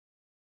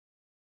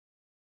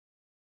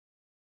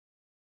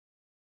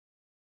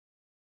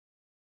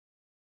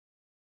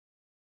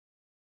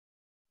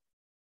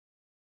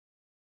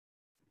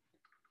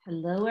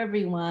Hello,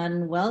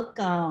 everyone.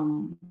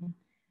 Welcome.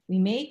 We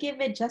may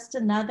give it just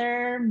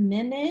another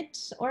minute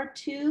or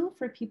two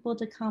for people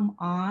to come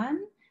on.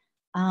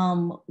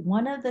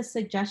 One of the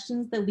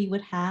suggestions that we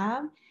would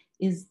have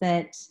is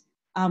that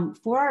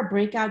for our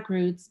breakout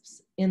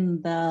groups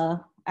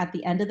at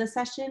the end of the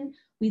session,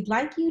 we'd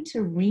like you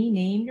to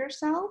rename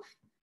yourself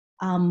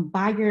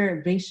by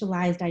your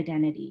racialized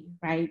identity,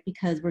 right?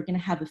 Because we're going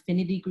to have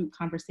affinity group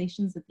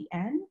conversations at the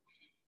end.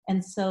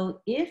 And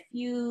so if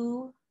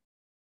you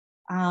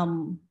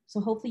so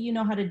hopefully you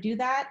know how to do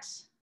that.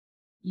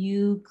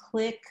 You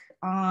click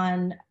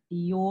on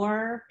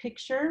your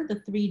picture, the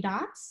three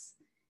dots,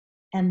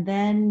 and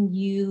then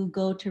you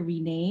go to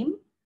rename.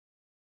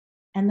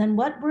 And then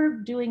what we're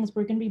doing is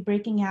we're going to be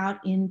breaking out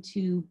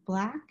into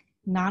Black,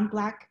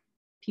 non-Black,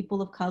 people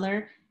of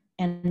color,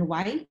 and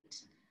white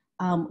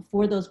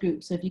for those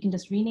groups. So if you can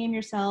just rename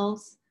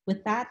yourselves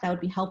with that, that would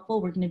be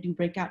helpful. We're going to do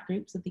breakout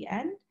groups at the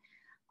end.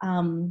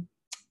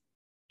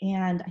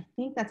 And I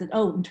think that's it.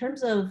 Oh, in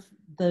terms of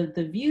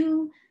the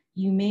view,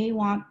 you may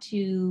want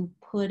to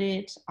put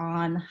it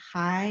on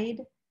hide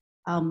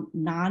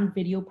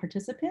non-video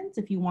participants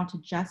if you want to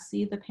just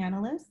see the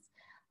panelists,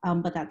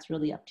 but that's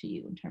really up to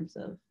you in terms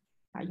of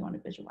how you want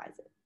to visualize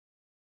it.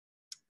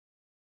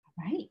 All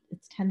right,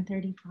 it's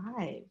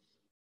 10:35.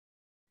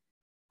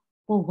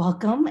 Well,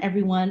 welcome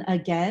everyone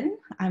again.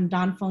 I'm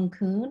Dawn Fong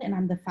Kuhn, and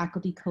I'm the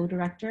faculty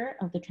co-director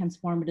of the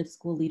Transformative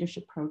School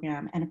Leadership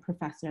Program and a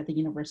professor at the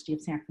University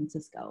of San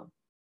Francisco.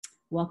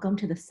 Welcome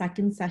to the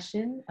second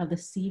session of the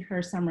See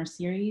Her Summer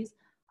series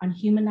on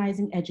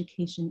humanizing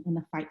education in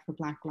the fight for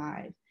Black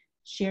lives,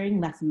 sharing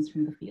lessons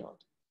from the field.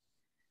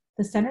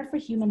 The Center for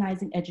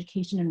Humanizing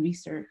Education and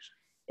Research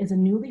is a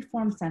newly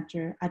formed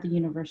center at the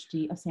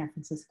University of San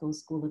Francisco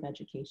School of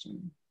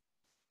Education.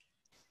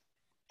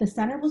 The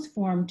center was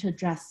formed to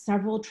address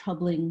several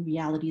troubling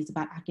realities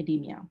about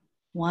academia.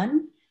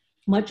 One,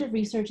 much of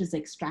research is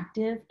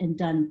extractive and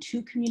done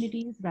to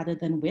communities rather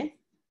than with.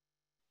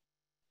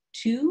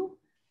 Two,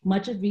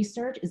 much of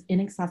research is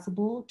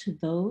inaccessible to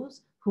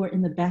those who are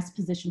in the best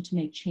position to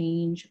make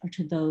change or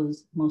to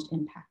those most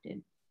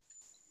impacted.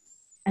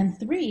 And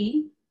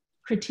three,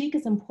 critique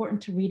is important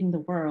to reading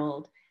the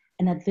world.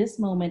 And at this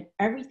moment,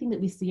 everything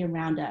that we see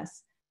around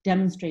us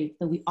demonstrates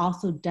that we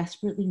also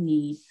desperately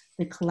need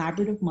the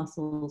collaborative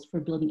muscles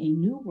for building a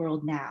new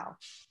world now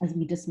as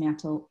we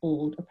dismantle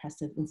old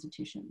oppressive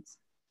institutions.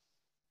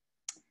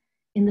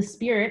 In the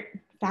spirit,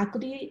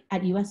 faculty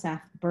at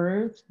USF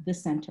birthed the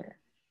center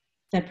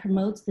that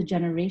promotes the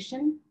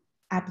generation,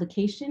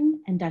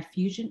 application, and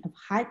diffusion of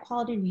high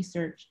quality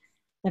research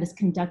that is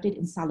conducted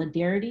in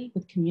solidarity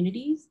with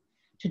communities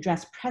to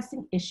address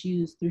pressing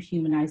issues through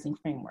humanizing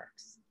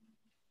frameworks.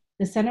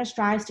 The center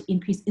strives to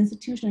increase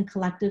institutional and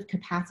collective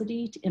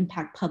capacity to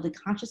impact public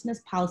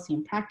consciousness, policy,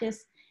 and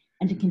practice,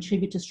 and to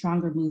contribute to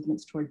stronger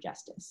movements toward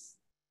justice.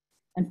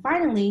 And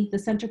finally, the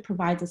center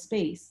provides a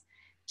space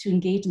to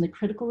engage in the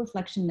critical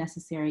reflection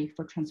necessary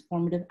for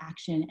transformative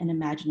action and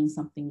imagining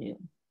something new.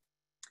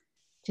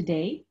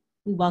 Today,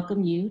 we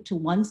welcome you to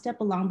one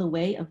step along the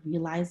way of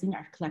realizing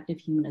our collective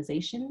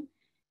humanization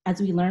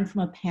as we learn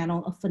from a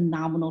panel of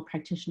phenomenal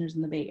practitioners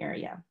in the Bay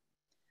Area.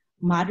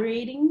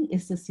 Moderating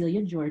is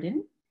Cecilia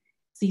Jordan.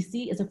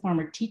 Cece is a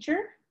former teacher,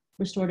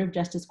 restorative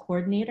justice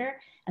coordinator,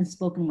 and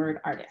spoken word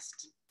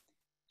artist.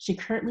 She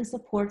currently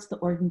supports the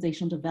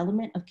organizational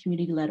development of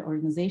community-led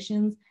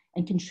organizations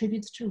and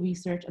contributes to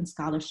research and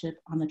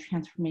scholarship on the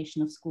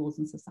transformation of schools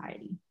and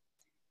society.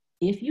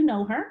 If you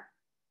know her,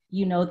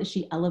 you know that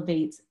she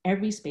elevates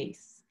every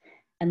space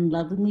and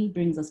lovingly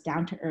brings us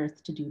down to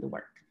earth to do the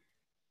work.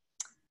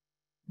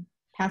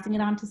 Passing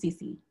it on to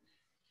Cece.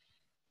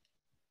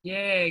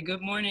 Yay,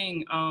 good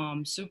morning.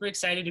 Super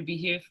excited to be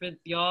here with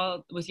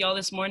y'all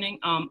this morning.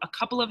 A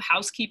couple of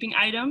housekeeping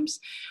items.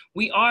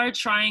 We are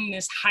trying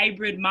this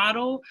hybrid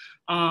model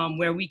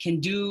where we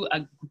can do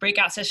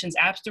breakout sessions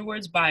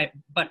afterwards, but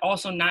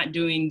also not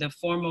doing the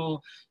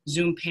formal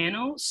Zoom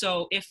panel.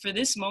 So if for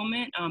this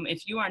moment,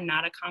 if you are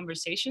not a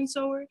conversation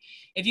sower,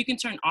 if you can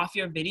turn off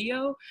your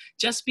video,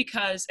 just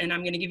because, and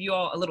I'm gonna give you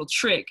all a little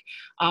trick.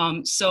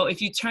 So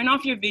if you turn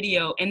off your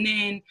video and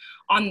then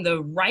on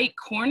the right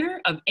corner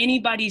of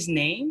anybody's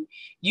name,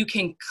 you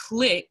can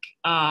click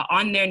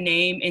on their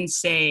name and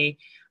say,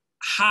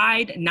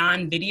 hide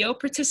non-video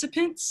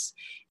participants.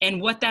 And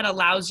what that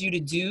allows you to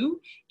do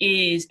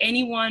is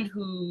anyone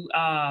who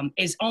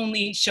is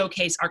only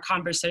showcase our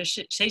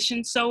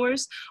conversation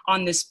sowers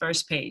on this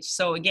first page.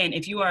 So again,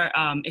 if you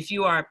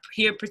are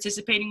here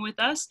participating with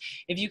us,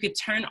 if you could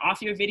turn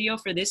off your video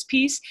for this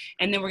piece,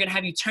 and then we're gonna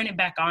have you turn it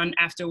back on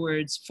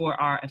afterwards for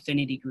our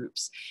affinity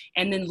groups.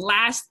 And then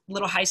last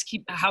little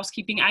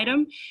housekeeping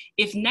item,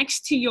 if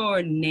next to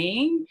your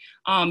name,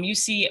 you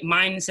see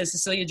mine says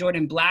Cecilia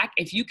Jordan Black,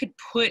 if you could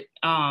put,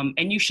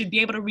 and you should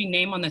be able to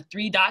rename on the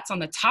three dots on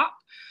the top,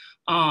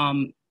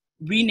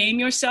 rename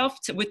yourself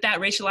with that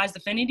racialized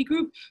affinity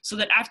group so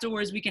that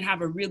afterwards we can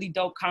have a really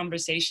dope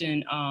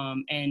conversation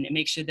and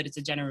make sure that it's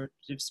a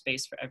generative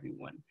space for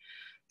everyone.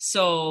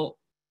 So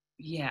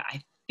yeah,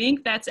 I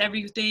think that's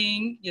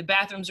everything. Your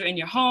bathrooms are in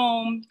your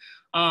home.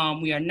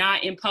 We are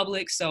not in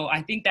public. So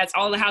I think that's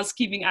all the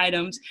housekeeping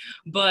items.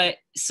 But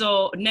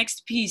so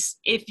next piece,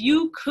 if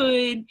you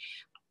could,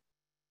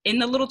 in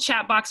the little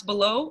chat box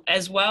below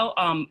as well,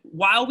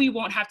 while we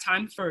won't have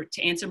time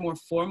to answer more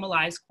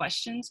formalized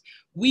questions,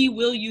 we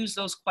will use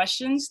those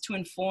questions to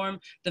inform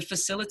the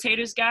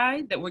facilitator's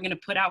guide that we're gonna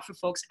put out for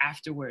folks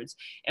afterwards.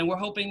 And we're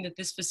hoping that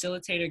this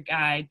facilitator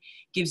guide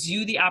gives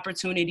you the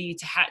opportunity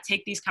to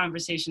take these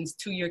conversations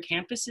to your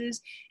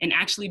campuses and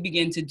actually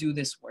begin to do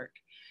this work.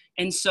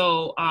 And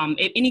so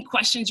if any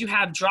questions you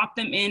have, drop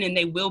them in and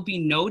they will be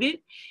noted,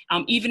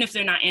 even if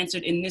they're not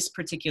answered in this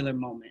particular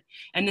moment.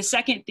 And the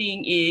second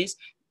thing is,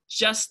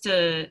 just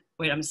to,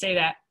 wait, I'm gonna say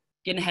that,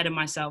 getting ahead of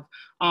myself.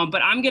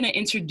 But I'm gonna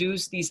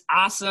introduce these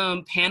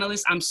awesome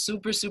panelists. I'm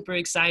super, super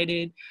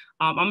excited.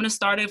 I'm gonna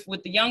start off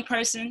with the young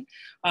person.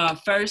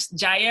 First,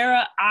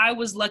 Jaira, I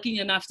was lucky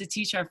enough to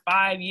teach her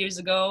 5 years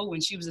ago when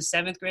she was a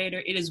 7th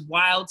grader. It is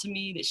wild to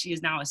me that she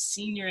is now a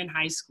senior in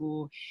high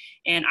school.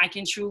 And I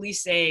can truly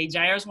say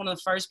Jaira is one of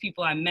the first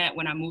people I met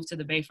when I moved to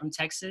the Bay from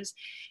Texas.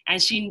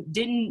 And she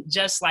didn't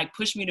just like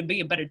push me to be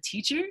a better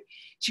teacher.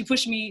 She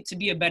pushed me to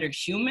be a better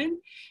human.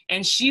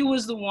 And she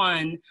was the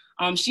one,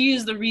 she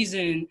is the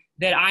reason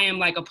that I am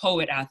like a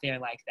poet out there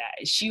like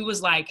that. She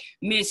was like,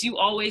 Miss, you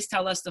always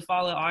tell us to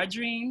follow our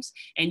dreams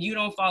and you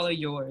don't follow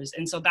yours.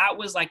 And so that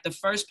was like the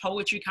first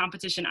poetry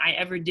competition I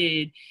ever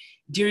did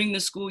during the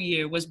school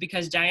year, was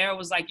because Jaira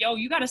was like, yo,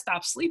 you gotta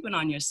stop sleeping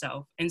on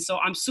yourself. And so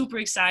I'm super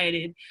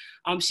excited.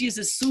 She is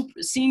a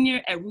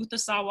senior at Ruth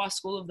Asawa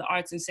School of the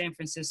Arts in San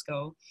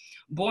Francisco.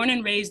 Born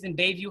and raised in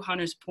Bayview,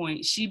 Hunters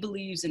Point, she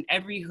believes in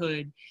every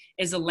hood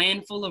is a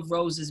land full of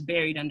roses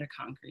buried under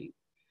concrete.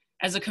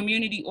 As a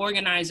community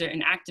organizer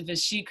and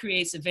activist, she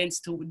creates events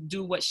to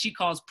do what she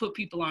calls put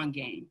people on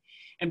game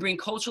and bring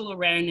cultural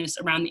awareness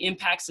around the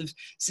impacts of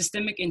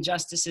systemic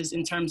injustices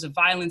in terms of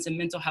violence and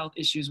mental health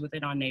issues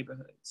within our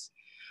neighborhoods.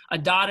 A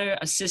daughter,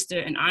 a sister,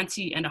 an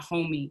auntie, and a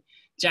homie,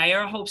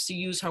 Jaira hopes to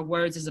use her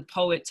words as a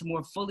poet to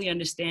more fully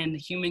understand the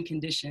human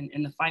condition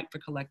in the fight for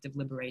collective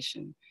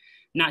liberation,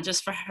 not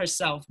just for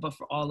herself, but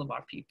for all of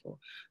our people.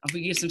 If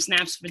we give some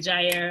snaps for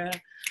Jaira,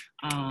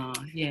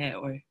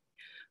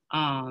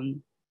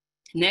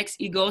 next,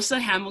 Igosa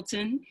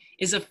Hamilton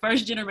is a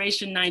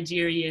first-generation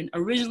Nigerian,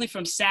 originally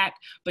from SAC,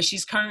 but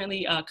she's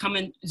currently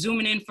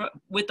zooming in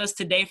with us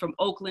today from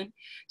Oakland.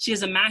 She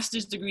has a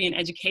master's degree in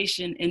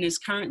education and is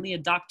currently a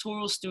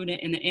doctoral student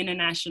in the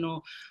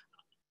International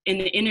and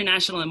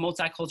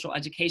Multicultural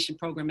Education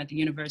program at the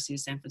University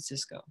of San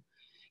Francisco.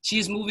 She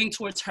is moving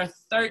towards her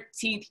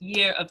 13th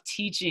year of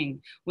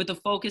teaching with a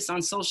focus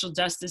on social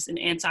justice and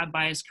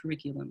anti-bias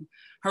curriculum.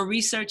 Her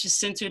research is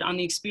centered on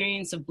the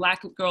experience of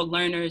Black girl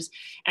learners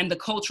and the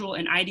cultural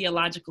and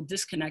ideological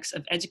disconnects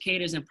of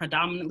educators in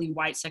predominantly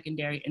white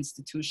secondary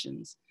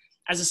institutions.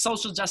 As a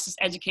social justice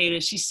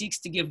educator, she seeks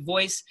to give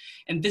voice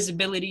and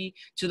visibility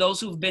to those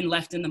who've been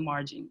left in the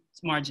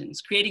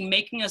margins. Creating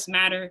Making Us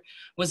Matter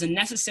was a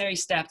necessary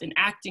step in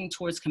acting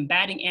towards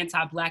combating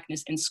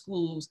anti-Blackness in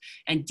schools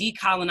and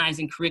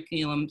decolonizing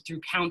curriculum through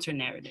counter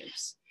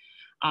narratives.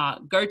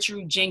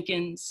 Gertrude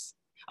Jenkins.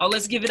 Oh,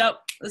 let's give it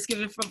up. Let's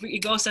give it for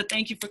Igosa.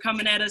 Thank you for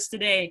coming at us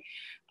today.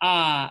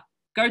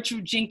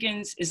 Gertrude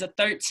Jenkins is a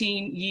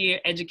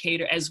 13-year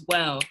educator as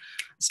well,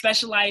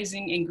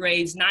 specializing in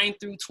grades 9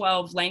 through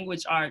 12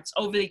 language arts.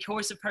 Over the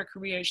course of her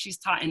career, she's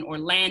taught in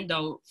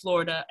Orlando,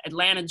 Florida,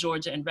 Atlanta,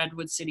 Georgia, and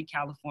Redwood City,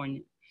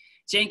 California.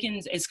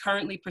 Jenkins is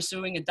currently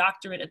pursuing a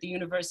doctorate at the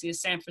University of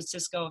San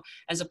Francisco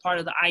as a part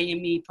of the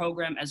IME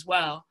program as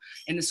well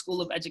in the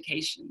School of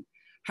Education.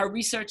 Her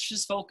research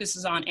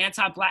focuses on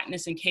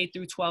anti-Blackness in K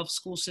through 12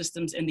 school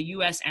systems in the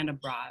US and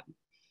abroad.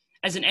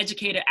 As an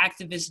educator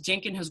activist,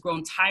 Jenkins has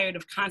grown tired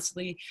of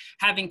constantly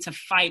having to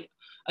fight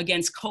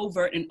against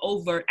covert and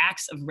overt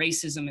acts of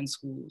racism in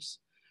schools.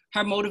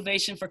 Her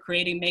motivation for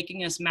creating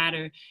Making Us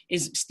Matter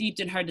is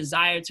steeped in her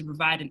desire to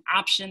provide an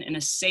option and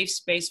a safe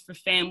space for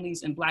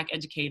families and Black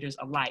educators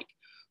alike,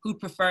 who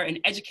prefer an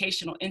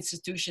educational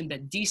institution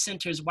that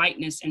decenters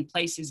whiteness and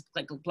places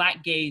like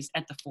Black gaze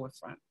at the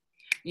forefront.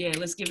 Yeah,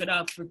 let's give it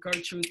up for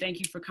Gertrude. Thank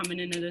you for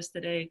coming into this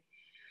today.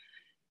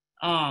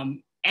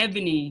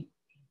 Ebony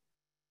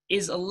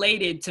is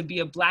elated to be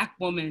a Black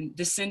woman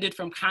descended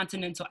from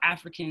continental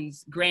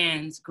Africans,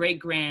 grands,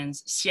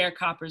 great-grands,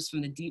 sharecroppers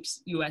from the deep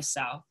US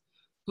South,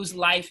 whose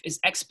life is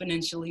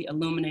exponentially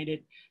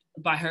illuminated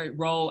by her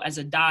role as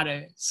a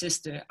daughter,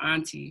 sister,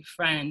 auntie,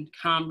 friend,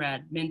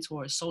 comrade,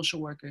 mentor, social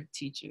worker,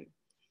 teacher.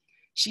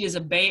 She is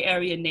a Bay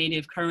Area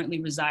native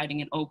currently residing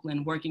in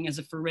Oakland, working as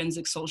a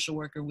forensic social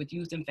worker with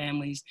youth and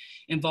families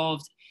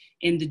involved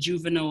in the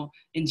juvenile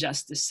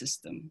injustice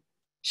system.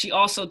 She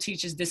also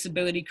teaches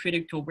disability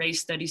critical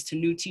race studies to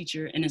new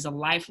teachers and is a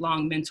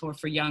lifelong mentor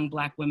for young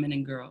Black women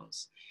and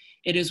girls.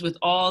 It is with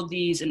all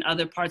these and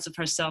other parts of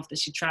herself that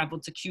she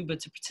traveled to Cuba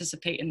to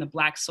participate in the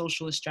Black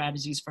socialist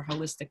strategies for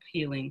holistic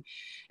healing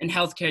and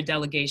healthcare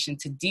delegation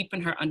to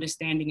deepen her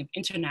understanding of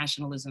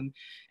internationalism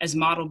as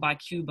modeled by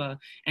Cuba,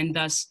 and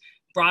thus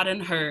broaden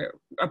her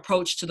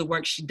approach to the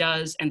work she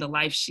does and the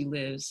life she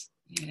lives.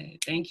 Yeah,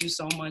 thank you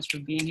so much for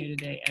being here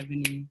today,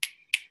 Ebony.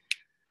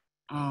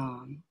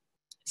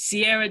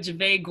 Sierra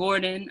Javay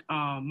Gordon,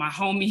 my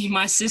homie,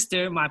 my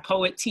sister, my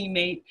poet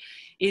teammate,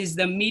 is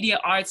the Media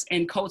Arts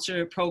and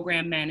Culture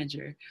Program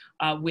Manager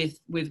with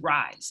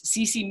RISE.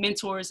 CC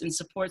mentors and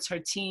supports her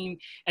team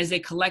as they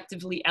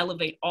collectively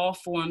elevate all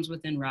forms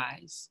within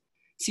RISE.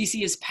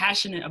 CC is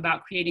passionate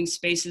about creating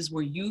spaces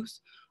where youth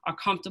are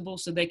comfortable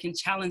so they can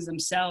challenge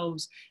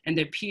themselves and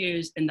their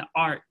peers in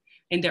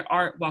their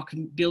art while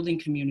building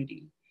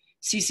community.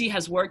 CC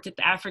has worked at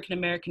the African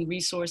American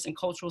Resource and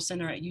Cultural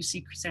Center at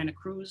UC Santa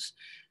Cruz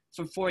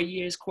for 4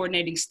 years,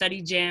 coordinating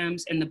study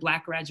jams and the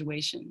Black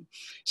graduation.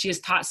 She has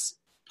taught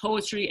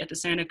poetry at the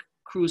Santa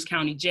Cruz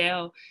County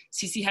Jail.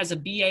 CC has a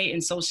BA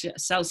in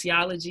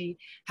sociology,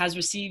 has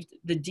received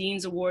the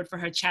Dean's Award for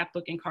her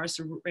chapbook,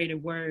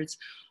 Incarcerated Words,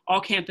 all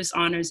campus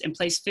honors, and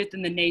placed 5th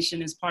in the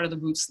nation as part of the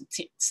Roots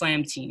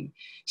Slam team.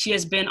 She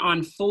has been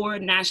on 4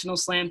 national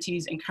slam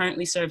teams and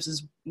currently serves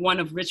as one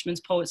of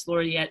Richmond's Poets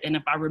Laureate. And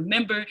if I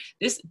remember,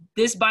 this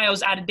bio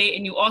is out of date,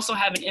 and you also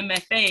have an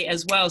MFA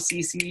as well,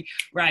 CC,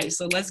 right?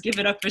 So let's give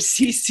it up for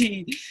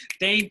CC.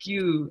 Thank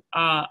you.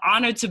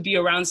 Honored to be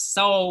around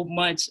so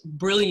much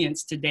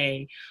brilliance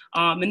today.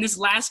 And this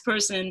last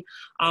person,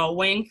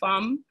 Wang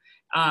Pham,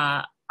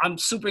 I'm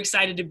super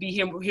excited to be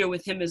here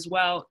with him as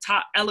well.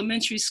 Taught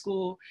elementary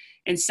school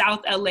in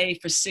South LA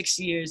for 6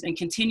 years and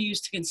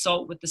continues to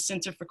consult with the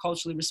Center for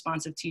Culturally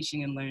Responsive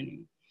Teaching and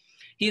Learning.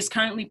 He is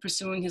currently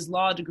pursuing his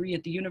law degree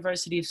at the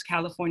University of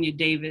California,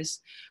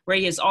 Davis, where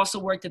he has also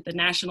worked at the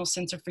National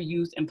Center for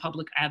Youth and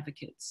Public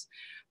Advocates.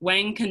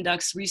 Wang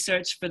conducts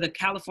research for the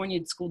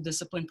California School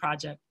Discipline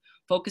Project,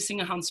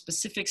 focusing on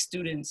specific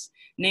students,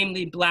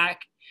 namely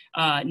Black,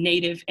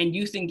 Native, and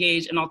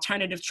youth-engaged and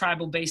alternative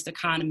tribal-based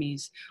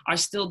economies are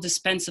still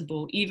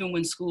dispensable even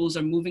when schools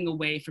are moving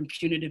away from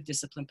punitive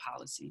discipline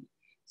policy.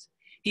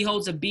 He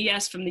holds a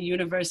BS from the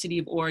University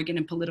of Oregon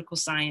in political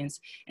science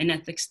and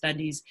ethics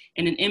studies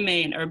and an MA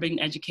in urban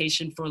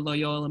education for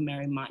Loyola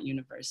Marymount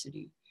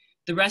University.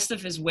 The rest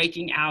of his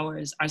waking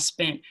hours are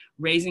spent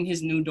raising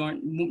his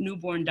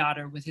newborn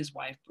daughter with his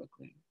wife,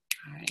 Brooklyn.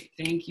 All right,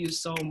 thank you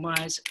so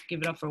much.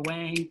 Give it up for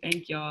Wang,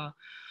 thank y'all.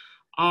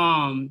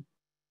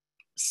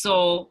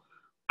 So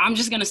I'm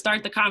just gonna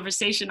start the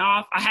conversation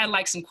off. I had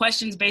like some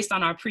questions based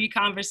on our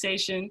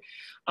pre-conversation,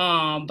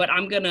 but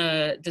I'm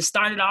gonna to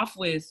start it off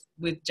with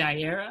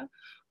Jaira.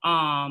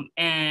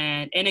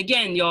 And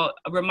again, y'all,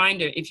 a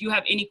reminder, if you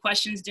have any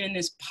questions during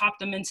this, pop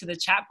them into the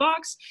chat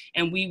box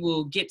and we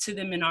will get to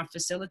them in our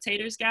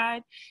facilitator's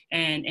guide.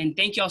 And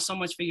thank y'all so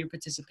much for your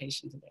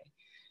participation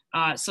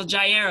today. So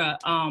Jaira,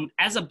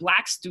 as a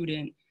Black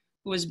student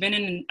who has been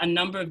in a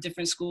number of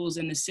different schools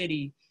in the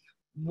city,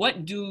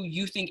 what do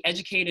you think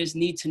educators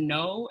need to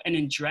know and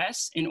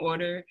address in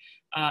order,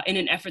 in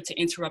an effort to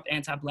interrupt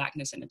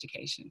anti-Blackness in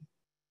education?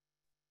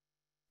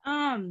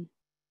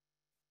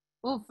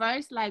 Well,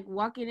 first, like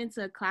walking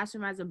into a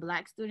classroom as a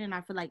Black student,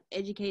 I feel like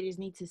educators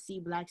need to see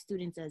Black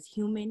students as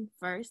human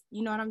first.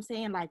 You know what I'm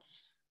saying? Like,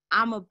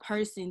 I'm a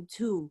person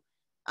too.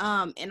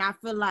 And I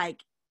feel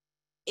like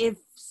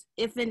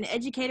if an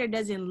educator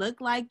doesn't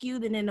look like you,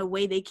 then in a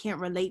way they can't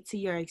relate to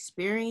your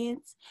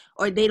experience,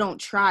 or they don't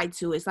try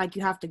to. It's like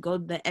you have to go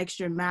the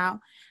extra mile.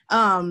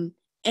 And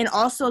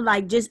also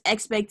like just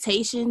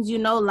expectations, you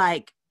know,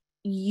 like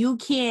you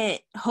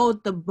can't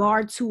hold the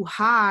bar too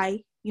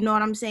high, you know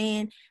what I'm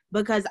saying?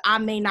 Because I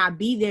may not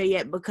be there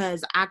yet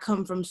because I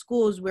come from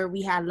schools where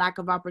we had lack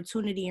of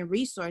opportunity and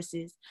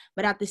resources.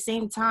 But at the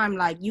same time,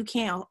 like you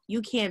can't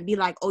be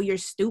like, oh, you're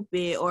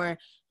stupid, or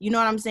you know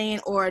what I'm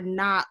saying, or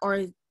not,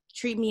 or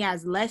treat me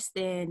as less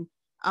than,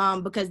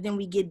 because then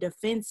we get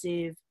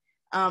defensive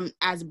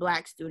as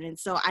Black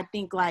students. So I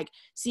think like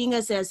seeing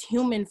us as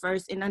human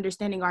first and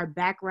understanding our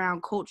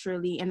background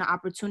culturally and the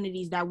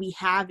opportunities that we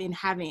have and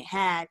haven't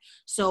had,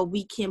 so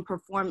we can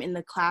perform in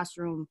the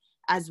classroom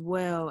as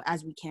well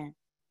as we can.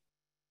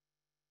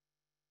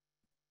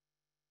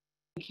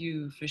 Thank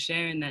you for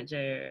sharing that,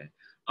 Jair.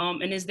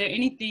 And is there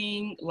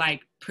anything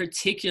like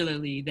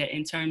particularly that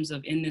in terms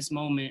of in this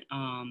moment,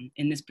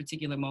 in this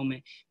particular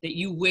moment, that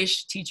you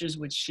wish teachers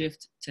would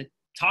shift to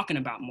talking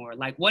about more?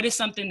 Like what is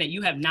something that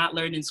you have not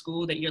learned in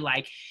school that you're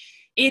like,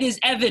 it is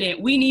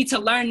evident we need to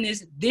learn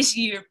this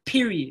year,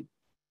 period?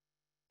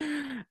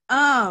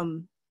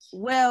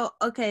 Well,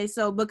 okay,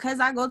 so because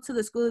I go to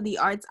the School of the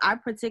Arts, I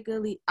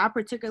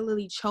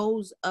particularly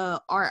chose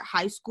art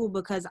high school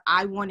because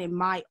I wanted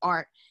my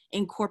art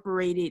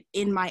incorporated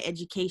in my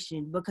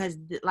education, because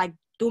like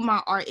through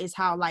my art is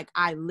how like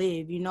I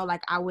live, you know,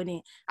 like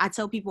I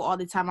tell people all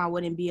the time I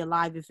wouldn't be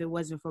alive if it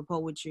wasn't for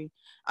poetry.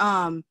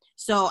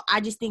 So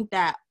I just think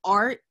that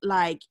art,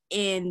 like,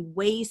 in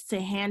ways to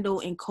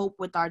handle and cope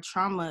with our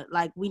trauma,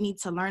 like we need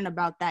to learn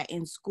about that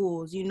in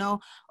schools, you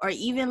know, or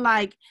even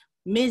like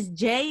Miss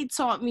J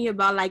taught me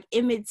about like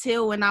Emmett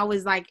Till when I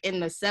was like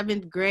in the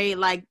 7th grade.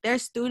 Like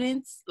there's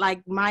students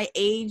like my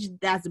age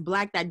that's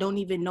Black that don't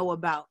even know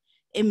about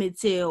Emmett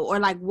Till or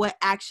like what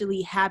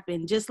actually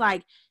happened. Just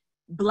like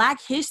Black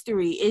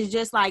history is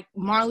just like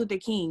Martin Luther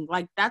King.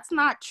 Like that's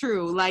not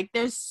true. Like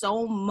there's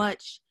so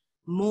much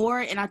more,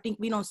 and I think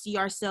we don't see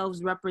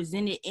ourselves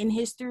represented in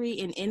history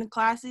and in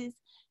classes,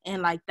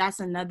 and like that's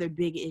another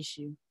big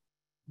issue.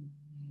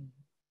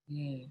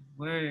 Yeah,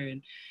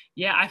 word.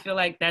 Yeah, I feel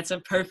like that's a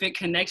perfect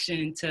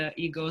connection to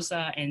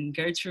Igosa and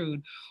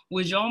Gertrude.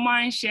 Would y'all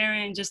mind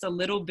sharing just a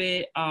little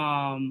bit?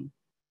 Yeah,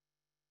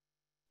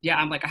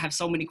 I have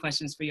so many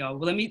questions for y'all.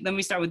 Well, let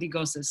me start with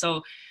Igosa.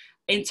 So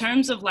in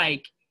terms of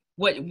like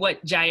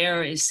what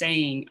Jaira is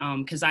saying,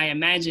 because I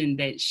imagine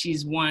that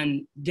she's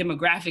one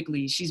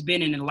demographically, she's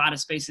been in a lot of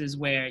spaces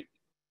where,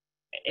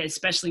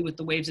 especially with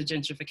the waves of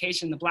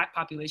gentrification, the Black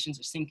populations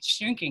are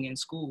shrinking in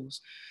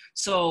schools.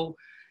 So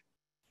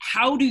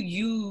how do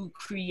you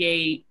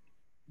create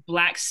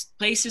Black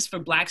places for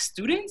Black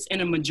students in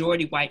a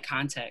majority white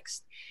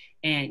context?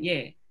 And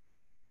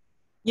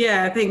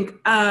Yeah, I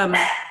think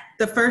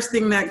the first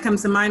thing that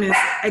comes to mind is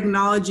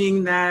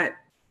acknowledging that,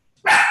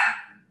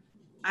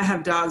 I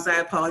have dogs, I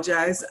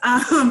apologize,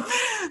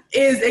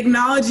 is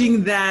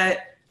acknowledging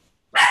that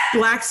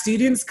Black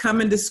students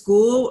come into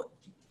school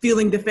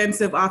feeling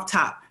defensive off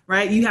top,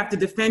 right? You have to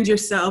defend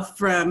yourself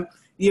from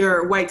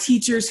your white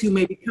teachers who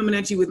may be coming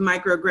at you with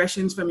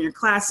microaggressions from your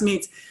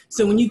classmates.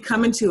 So when you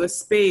come into a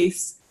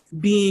space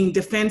being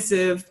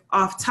defensive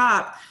off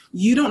top,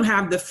 you don't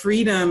have the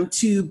freedom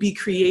to be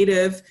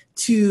creative,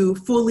 to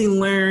fully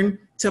learn,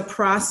 to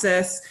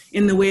process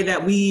in the way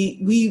that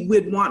we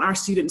would want our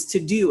students to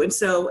do. And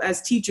so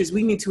as teachers,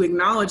 we need to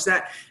acknowledge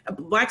that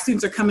Black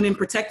students are coming in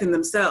protecting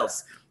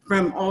themselves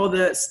from all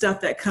the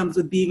stuff that comes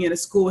with being in a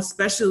school,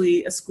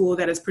 especially a school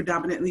that is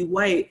predominantly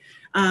white,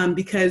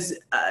 because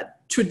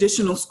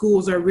traditional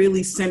schools are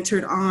really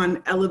centered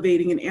on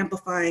elevating and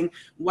amplifying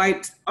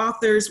white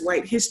authors,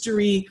 white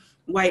history,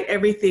 white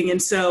everything.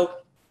 And so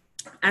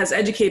as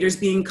educators,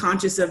 being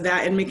conscious of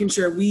that and making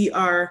sure we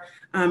are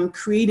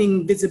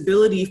creating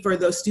visibility for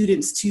those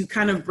students to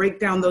kind of break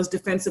down those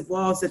defensive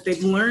walls that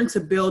they've learned to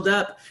build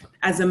up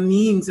as a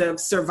means of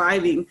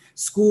surviving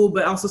school,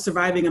 but also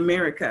surviving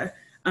America.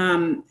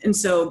 And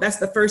so that's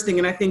the first thing.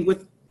 And I think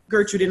with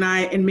Gertrude and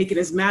I and Making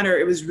This Matter,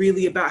 it was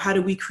really about how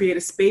do we create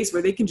a space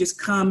where they can just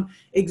come,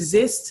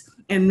 exist,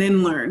 and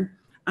then learn.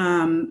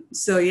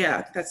 So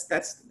yeah, that's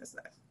that.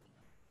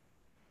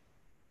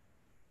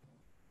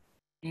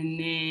 And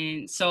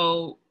then,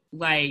 so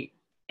like,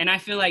 and I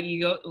feel like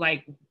you go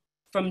like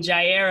from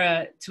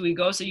Jaira to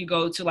Igosa, you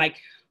go to like,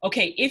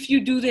 okay, if you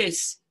do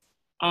this,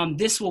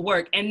 this will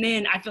work. And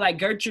then I feel like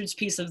Gertrude's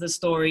piece of the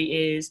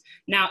story is,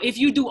 now, if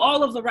you do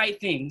all of the right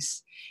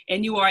things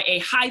and you are a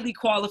highly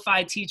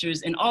qualified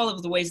teachers in all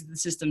of the ways that the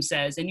system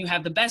says, and you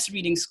have the best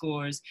reading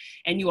scores,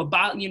 and you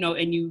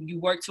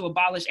work to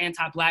abolish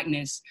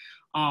anti-Blackness,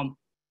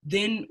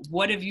 then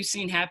what have you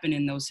seen happen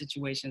in those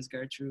situations,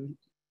 Gertrude?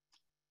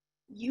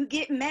 You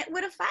get met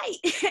with a fight.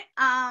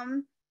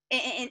 And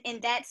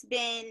that's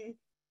been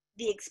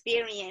the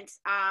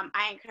experience.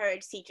 I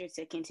encourage teachers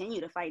to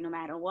continue to fight no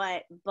matter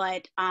what,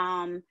 but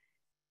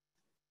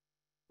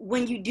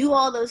when you do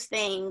all those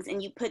things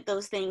and you put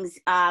those things,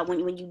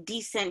 when you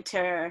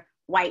decenter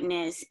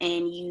whiteness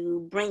and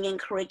you bring in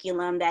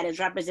curriculum that is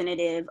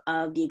representative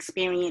of the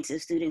experience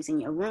of students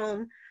in your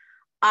room,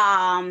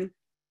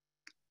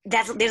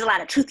 there's a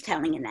lot of truth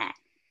telling in that.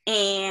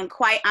 And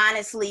quite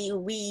honestly,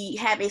 we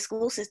have a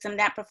school system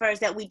that prefers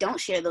that we don't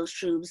share those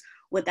truths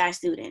with our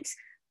students,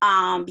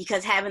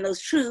 because having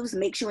those truths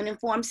makes you an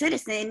informed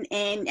citizen.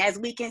 And as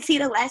we can see,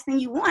 the last thing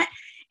you want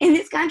in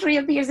this country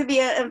appears to be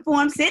an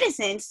informed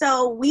citizen.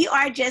 So we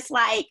are just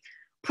like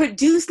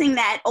producing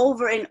that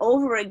over and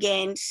over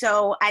again.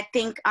 So I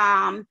think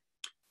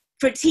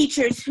for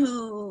teachers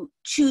who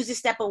choose to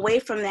step away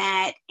from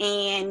that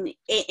and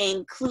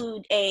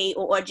include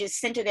or just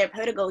center their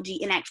pedagogy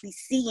in actually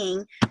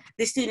seeing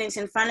the students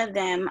in front of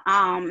them,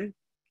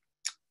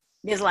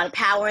 there's a lot of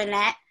power in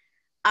that.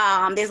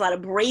 There's a lot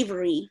of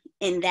bravery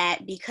in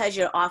that, because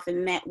you're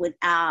often met with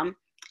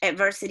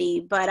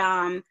adversity. But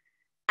I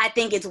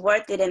think it's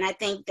worth it. And I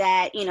think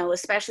that,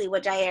 especially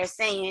what Jair is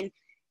saying,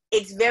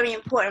 it's very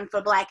important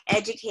for Black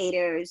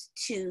educators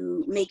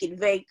to make it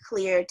very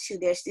clear to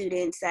their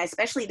students,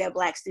 especially their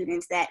Black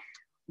students, that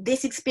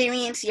this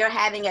experience you're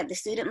having at the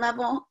student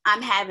level,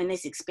 I'm having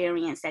this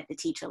experience at the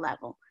teacher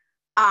level.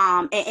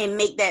 And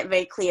make that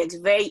very clear. It's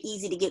very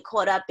easy to get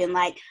caught up in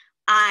like,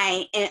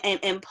 I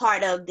am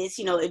part of this,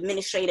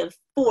 administrative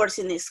force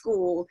in this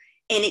school,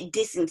 and it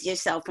distances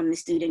yourself from the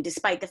student,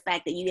 despite the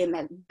fact that you didn't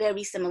have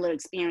very similar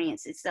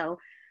experiences. So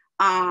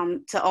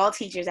to all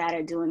teachers that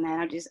are doing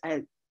that,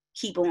 I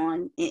keep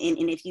on.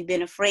 And if you've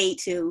been afraid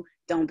to,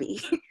 don't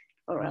be,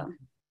 for real.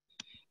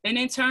 And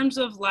in terms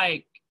of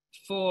like,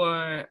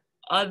 for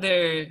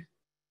other,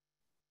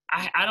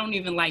 I don't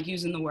even like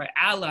using the word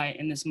ally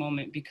in this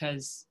moment,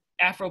 because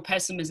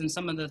Afro-pessimism,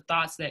 some of the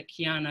thoughts that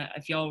Kiana,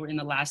 if y'all were in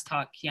the last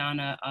talk,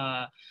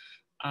 Kiana,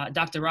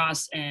 Dr.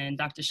 Ross and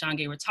Dr.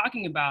 Shange were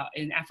talking about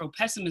in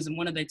Afro-pessimism,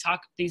 one of the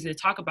things they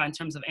talk about in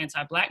terms of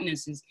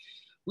anti-Blackness is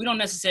we don't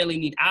necessarily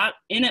need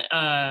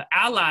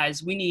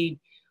allies. We need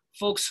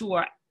folks who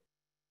are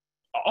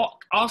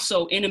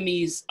also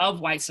enemies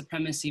of white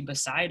supremacy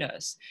beside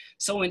us.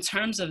 So in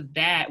terms of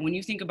that, when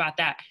you think about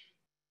that,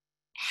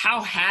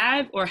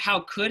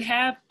 how could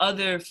have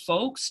other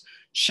folks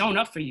shown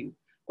up for you?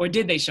 Or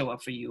did they show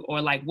up for you?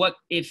 Or like, what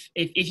if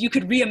you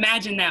could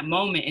reimagine that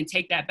moment and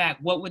take that back,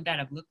 what would that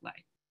have looked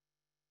like?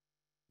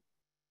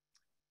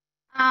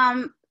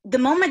 The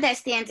moment that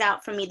stands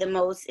out for me the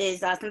most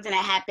is something that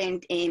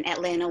happened in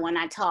Atlanta when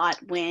I taught,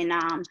 when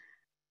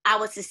I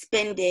was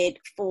suspended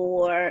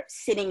for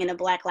sitting in a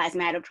Black Lives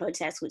Matter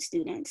protest with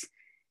students.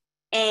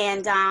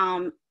 And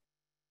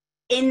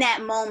in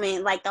that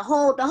moment, like the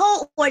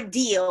whole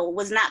ordeal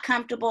was not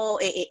comfortable.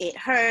 It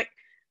hurt.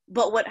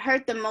 But what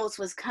hurt the most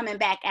was coming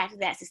back after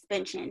that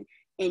suspension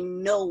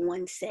and no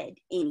one said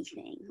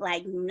anything,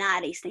 like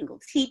not a single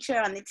teacher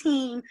on the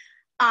team.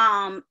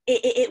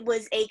 It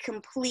was a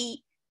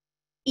complete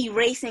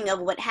erasing of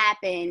what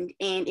happened,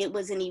 and it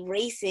was an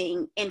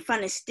erasing in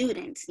front of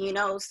students, you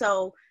know?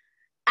 So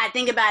I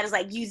think about it as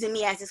like using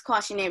me as this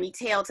cautionary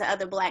tale to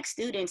other Black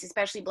students,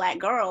 especially Black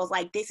girls,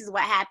 like this is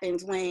what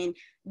happens when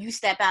you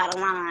step out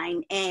of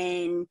line,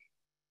 and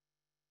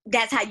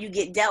that's how you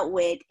get dealt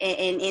with.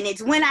 And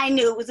it's when I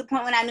knew, it was the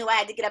point when I knew I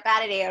had to get up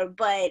out of there,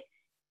 but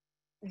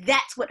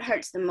that's what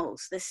hurts the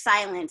most, the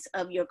silence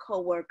of your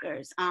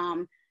coworkers.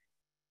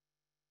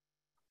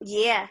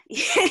 Yeah,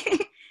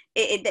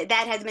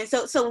 that has been,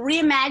 so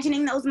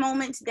reimagining those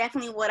moments,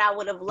 definitely what I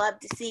would have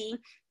loved to see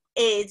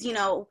is, you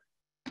know,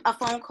 a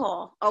phone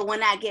call, or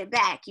when I get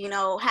back, you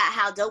know,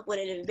 how dope would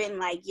it have been,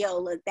 like, yo,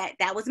 look,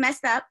 that was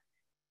messed up.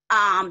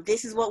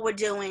 This is what we're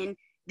doing.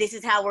 This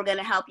is how we're going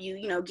to help you,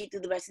 you know, get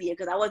through the rest of the year.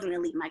 Because I wasn't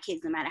going to leave my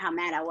kids no matter how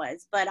mad I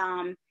was. But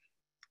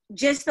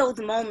just those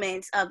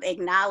moments of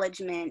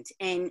acknowledgement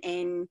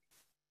and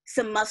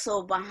some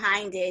muscle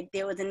behind it.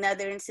 There was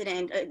another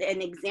incident,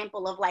 an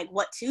example of like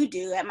what to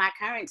do at my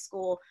current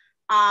school.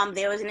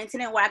 There was an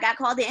incident where I got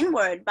called the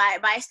N-word by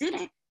a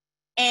student.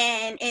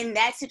 And in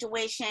that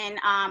situation,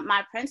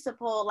 my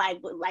principal like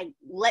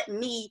let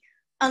me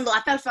unload.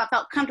 I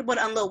felt comfortable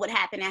to unload what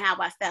happened and how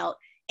I felt.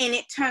 And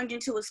it turned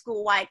into a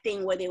school-wide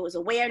thing where there was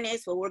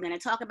awareness, where we're going to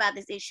talk about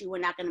this issue. We're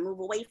not going to move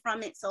away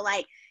from it. So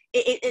like,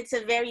 it's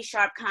a very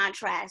sharp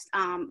contrast.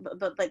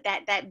 But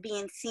that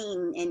being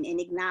seen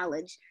and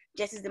acknowledged,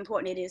 just as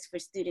important it is for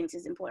students,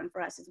 is important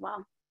for us as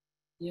well.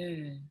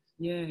 Yeah,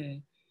 yeah.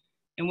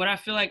 And what I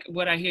feel like,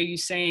 what I hear you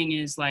saying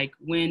is like,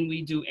 when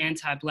we do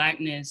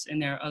anti-Blackness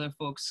and there are other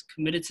folks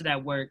committed to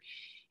that work,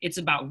 it's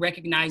about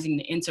recognizing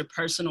the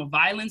interpersonal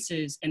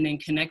violences and then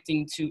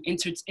connecting to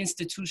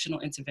institutional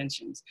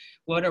interventions.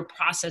 What are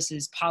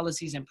processes,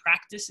 policies, and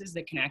practices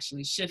that can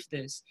actually shift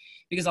this?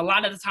 Because a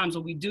lot of the times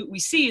what we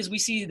see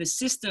the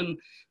system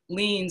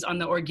leans on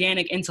the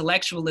organic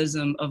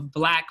intellectualism of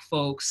Black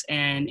folks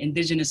and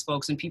Indigenous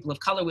folks and people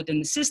of color within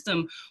the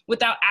system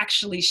without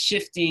actually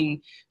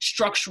shifting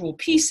structural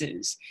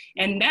pieces.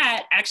 And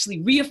that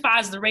actually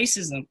reifies the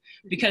racism,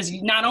 because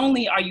not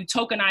only are you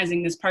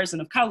tokenizing this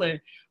person of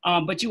color,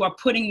 but you are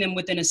putting them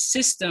within a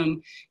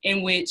system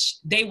in which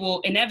they will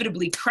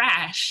inevitably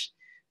crash,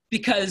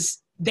 because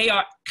they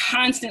are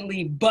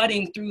constantly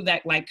butting through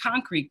that like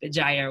concrete that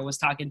Jair was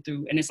talking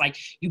through. And it's like,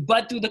 you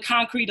butt through the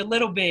concrete a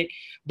little bit,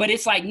 but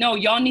it's like, no,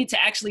 y'all need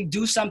to actually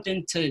do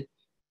something to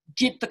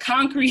get the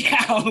concrete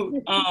out.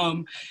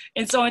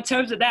 And so in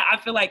terms of that, I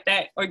feel like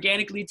that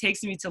organically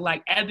takes me to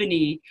like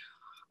Ebony,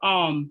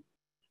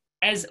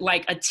 as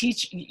like a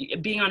teacher,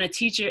 being on a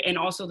teacher and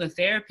also the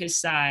therapist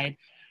side.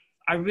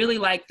 I really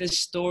like this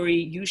story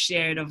you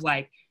shared of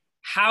like,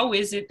 how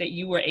is it that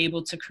you were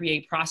able to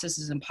create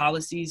processes and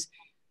policies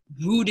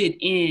rooted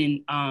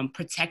in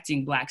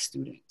protecting Black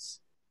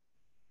students?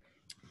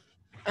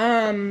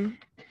 That's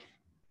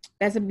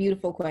a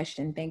beautiful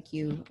question. Thank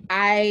you.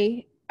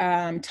 I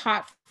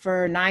taught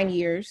for 9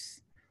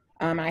 years.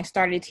 I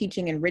started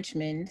teaching in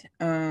Richmond.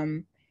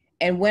 And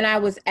when I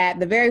was at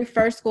the very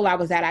first school I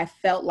was at, I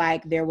felt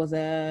like there was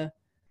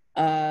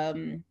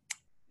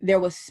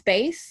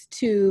space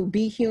to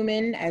be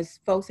human, as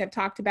folks have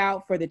talked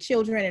about, for the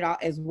children and all,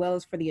 as well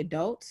as for the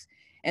adults.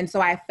 And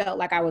so I felt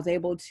like I was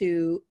able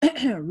to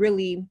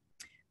really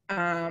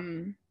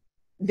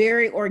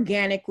very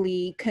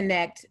organically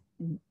connect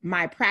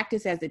my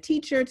practice as a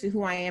teacher to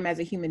who I am as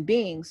a human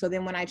being. So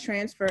then when I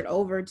transferred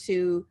over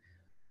to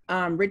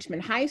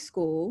Richmond High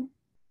School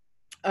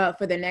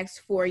for the next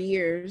 4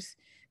 years,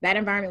 that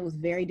environment was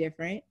very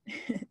different.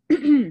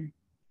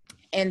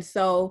 And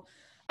so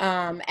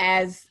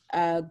as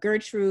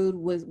Gertrude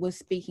was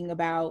speaking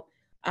about,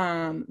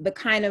 the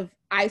kind of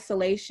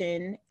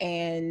isolation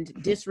and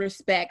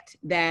disrespect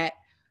that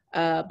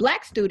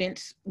Black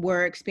students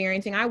were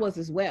experiencing, I was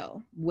as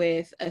well,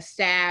 with a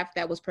staff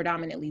that was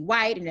predominantly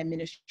white, an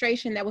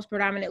administration that was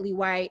predominantly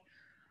white.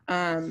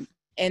 And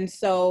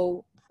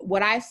so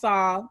what I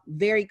saw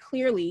very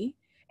clearly,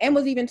 and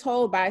was even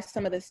told by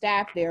some of the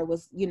staff there,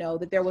 was, you know,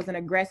 that there was an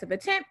aggressive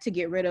attempt to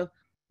get rid of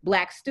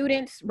Black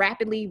students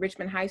rapidly.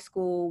 Richmond High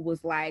School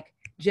was like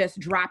just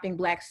dropping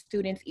Black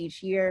students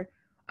each year.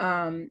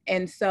 And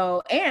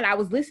I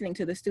was listening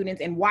to the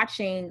students and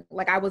watching,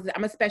 like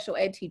I'm a special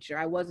ed teacher.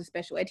 I was a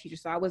special ed teacher.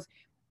 So I was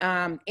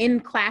in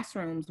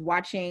classrooms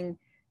watching,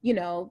 you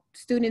know,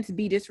 students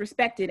be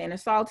disrespected and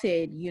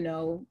assaulted, you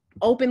know,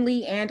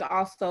 openly and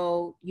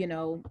also,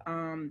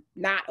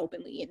 not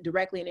openly,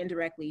 directly and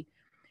indirectly.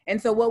 And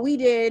so what we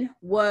did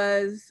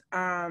was,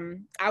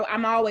 I'm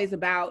always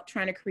about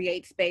trying to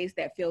create space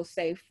that feels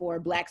safe for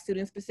Black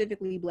students,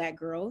 specifically Black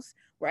girls,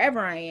 wherever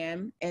I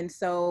am. And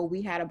so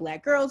we had a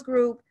Black girls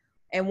group.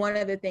 And one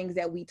of the things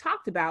that we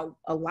talked about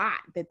a lot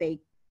that they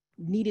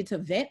needed to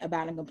vent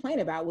about and complain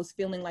about was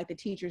feeling like the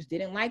teachers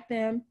didn't like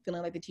them,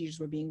 feeling like the teachers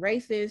were being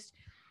racist.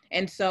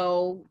 And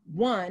so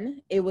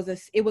it was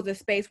a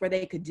space where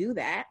they could do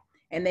that.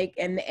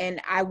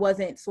 And I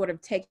wasn't sort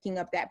of taking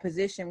up that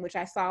position, which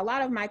I saw a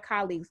lot of my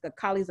colleagues, the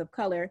colleagues of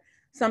color,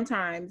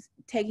 sometimes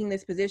taking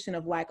this position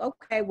of like,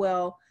 okay,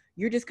 well,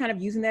 you're just kind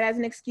of using that as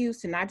an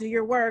excuse to not do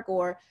your work,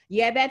 or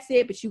yeah, that's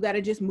it, but you got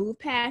to just move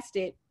past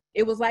it.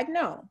 It was like,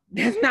 no,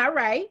 that's not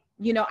right.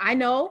 I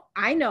know,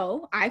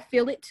 I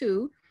feel it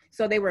too.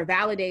 So they were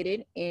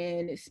validated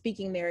in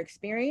speaking their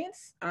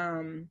experience.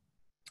 And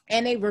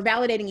they were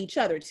validating each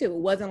other too. It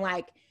wasn't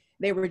like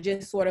they were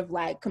just sort of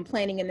like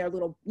complaining in their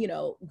little,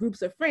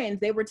 groups of friends.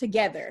 They were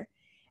together.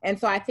 And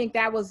so I think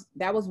that was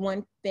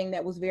one thing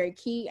that was very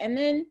key. And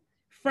then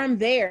from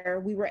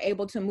there, we were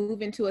able to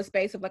move into a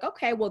space of like,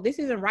 okay, well, this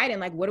isn't right.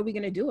 And like, what are we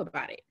going to do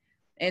about it?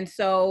 And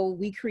so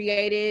we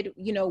created,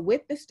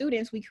 with the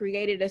students, we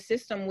created a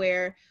system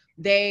where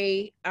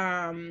they,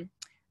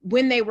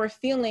 when they were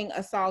feeling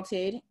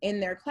assaulted in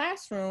their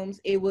classrooms,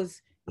 it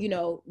was,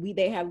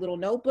 they had little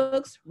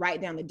notebooks,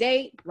 write down the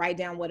date, write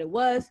down what it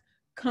was,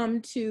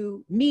 come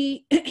to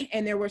me.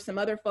 And there were some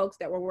other folks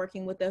that were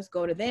working with us,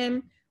 go to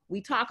them.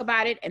 We talk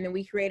about it. And then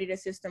we created a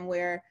system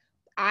where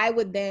I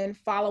would then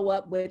follow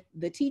up with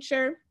the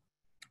teacher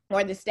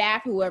or the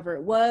staff, whoever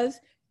it was,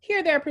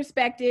 hear their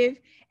perspective.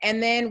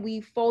 And then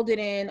we folded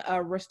in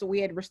we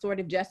had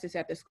restorative justice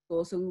at the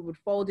school. So we would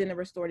fold in a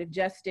restorative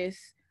justice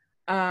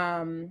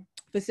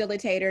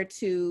facilitator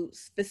to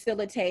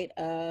facilitate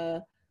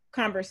a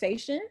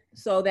conversation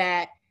so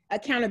that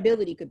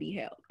accountability could be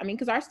held. I mean,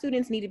 because our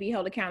students need to be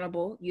held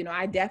accountable.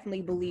 I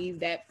definitely believe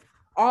that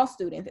all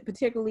students,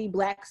 particularly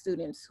Black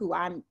students who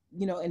I'm,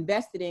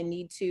 invested in,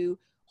 need to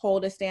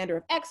hold a standard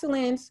of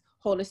excellence,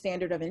 hold a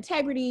standard of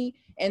integrity.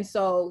 And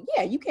so,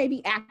 yeah, you can't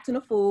be acting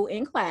a fool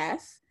in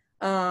class,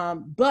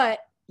 but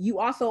you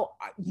also,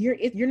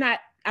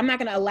 I'm not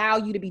going to allow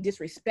you to be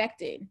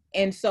disrespected.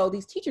 And so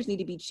these teachers need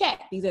to be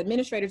checked. These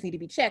administrators need to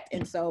be checked.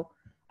 And so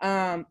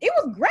it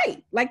was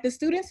great. Like the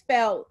students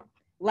felt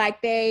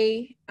like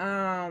they,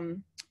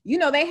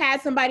 they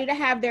had somebody to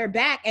have their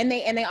back. And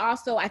they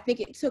also, I think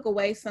it took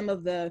away some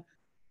of the,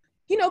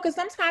 because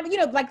sometimes,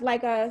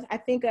 I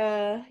think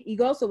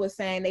Igosa was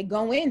saying, they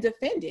go in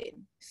defended.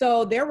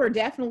 So there were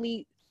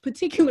definitely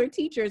particular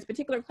teachers,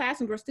 particular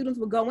classrooms where students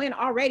would go in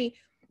already,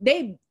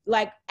 they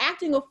like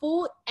acting a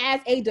fool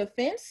as a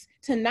defense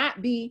to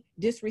not be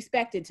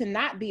disrespected, to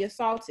not be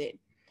assaulted.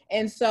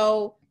 And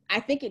so I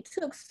think it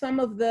took some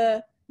of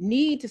the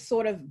need to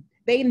sort of,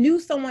 they knew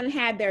someone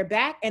had their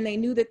back and they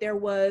knew that there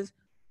was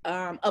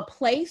a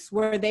place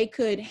where they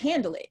could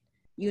handle it.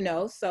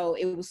 So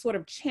it was sort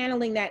of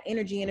channeling that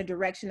energy in a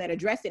direction that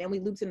addressed it. And we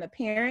looped in the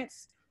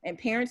parents, and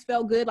parents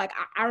felt good. Like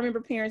I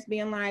remember parents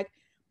being like,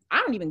 I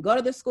don't even go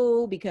to the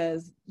school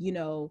because,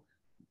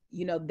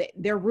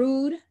 they're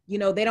rude.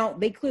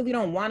 They clearly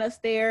don't want us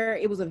there.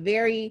 It was a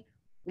very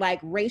like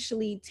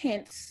racially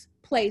tense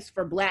place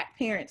for Black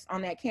parents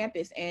on that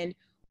campus. And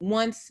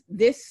once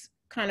this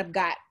kind of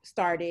got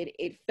started,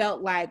 it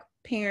felt like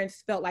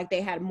parents felt like they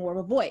had more of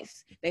a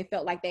voice. They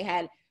felt like they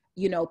had,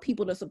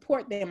 people to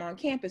support them on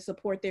campus,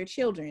 support their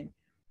children.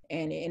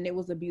 And it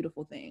was a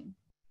beautiful thing.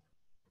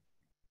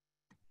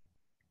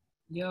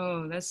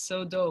 Yo, that's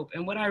so dope.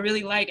 And what I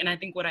really like, and I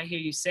think what I hear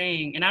you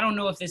saying, and I don't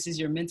know if this is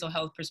your mental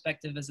health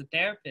perspective as a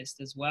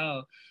therapist as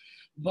well,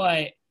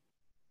 but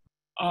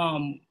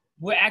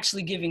we're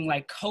actually giving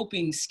like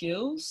coping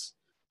skills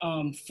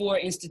for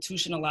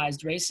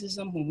institutionalized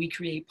racism when we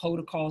create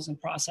protocols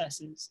and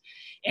processes.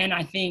 And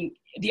I think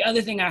the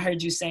other thing I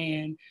heard you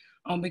saying,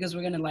 because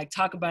we're gonna like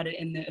talk about it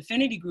in the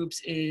affinity groups,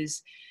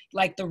 is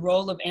like the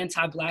role of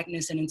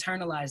anti-Blackness and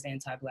internalized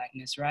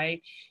anti-Blackness, right?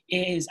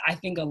 Is I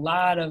think a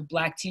lot of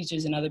Black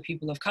teachers and other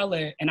people of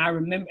color, and I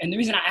remember, and the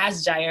reason I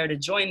asked Jair to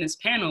join this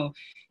panel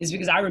is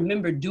because I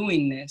remember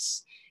doing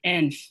this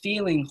and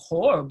feeling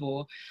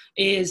horrible,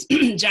 is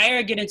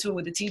Jair get into it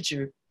with a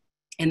teacher,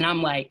 and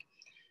I'm like,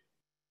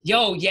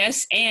 yo,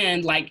 yes,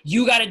 and like,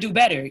 you gotta do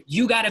better.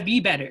 You gotta be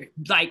better.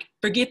 Like,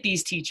 forget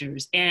these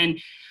teachers. And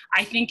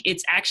I think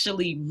it's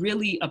actually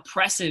really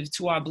oppressive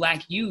to our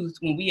Black youth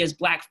when we as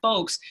Black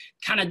folks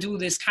kind of do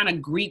this kind of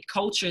Greek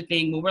culture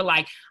thing where we're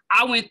like,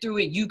 I went through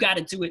it, you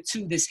gotta do it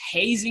too, this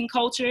hazing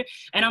culture.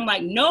 And I'm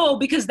like, no,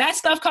 because that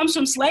stuff comes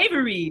from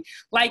slavery.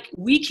 Like,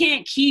 we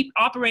can't keep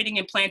operating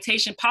in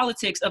plantation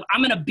politics of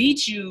I'm gonna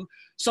beat you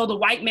so the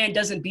white man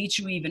doesn't beat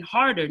you even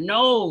harder.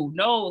 No,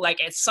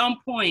 like at some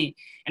point,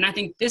 and I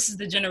think this is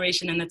the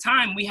generation and the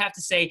time we have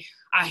to say,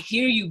 I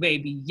hear you,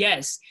 baby,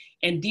 yes.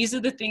 And these are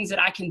the things that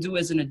I can do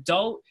as an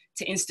adult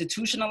to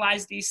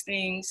institutionalize these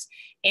things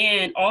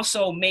and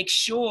also make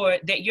sure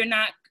that you're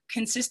not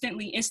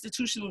consistently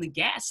institutionally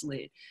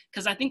gaslit.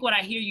 Because I think what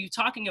I hear you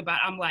talking about,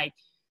 I'm like,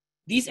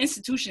 these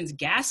institutions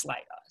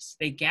gaslight us.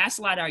 They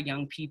gaslight our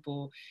young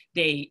people.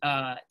 They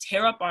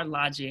tear up our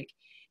logic.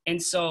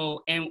 And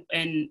so,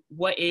 and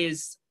what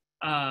is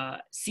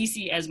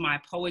Cece as my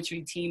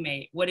poetry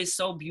teammate, what is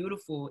so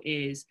beautiful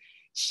is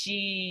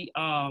she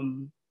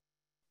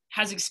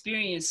has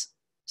experienced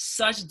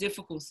such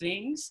difficult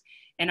things.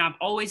 And I've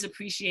always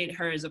appreciated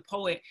her as a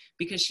poet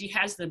because she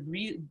has the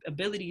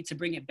ability to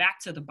bring it back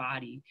to the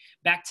body,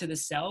 back to the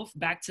self,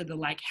 back to the,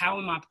 like, how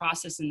am I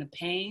processing the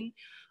pain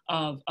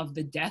of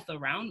the death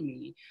around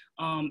me?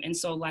 And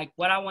so, like,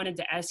 what I wanted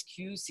to ask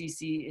you,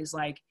 Cece, is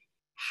like,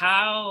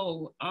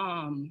 how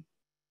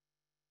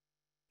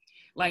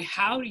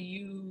do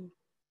you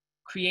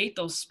create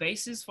those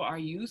spaces for our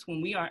youth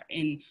when we are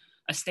in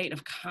a state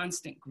of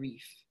constant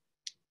grief?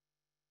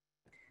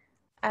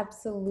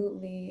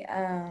 Absolutely.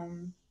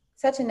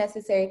 Such a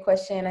necessary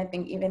question. I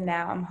think even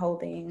now I'm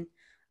holding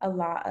a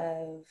lot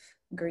of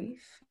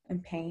grief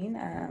and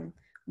pain.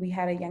 We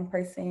had a young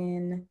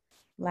person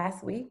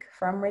last week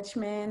from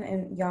Richmond,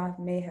 and y'all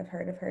may have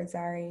heard of her,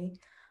 Zari,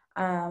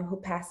 who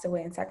passed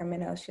away in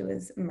Sacramento. She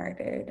was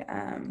murdered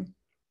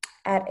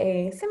at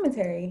a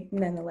cemetery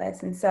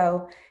nonetheless. And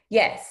so,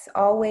 yes,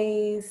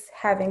 always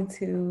having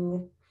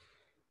to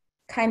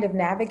kind of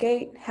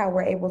navigate how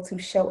we're able to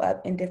show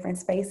up in different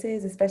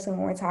spaces, especially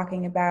when we're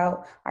talking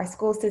about our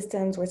school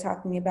systems. We're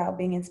talking about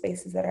being in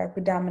spaces that are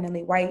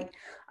predominantly white,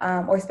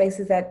 or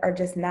spaces that are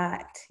just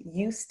not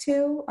used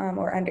to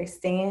or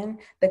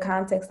understand the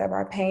context of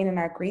our pain and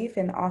our grief.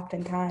 And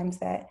oftentimes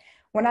that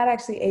we're not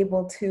actually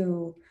able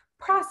to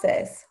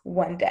process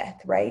one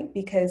death, right?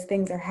 Because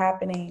things are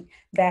happening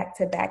back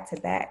to back to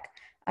back.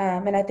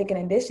 And I think in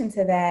addition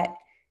to that,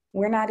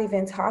 we're not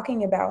even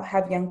talking about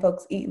have young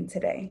folks eaten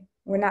today.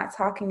 We're not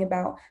talking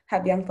about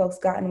have young folks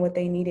gotten what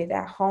they needed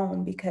at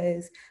home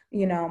because,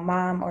 you know,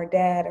 mom or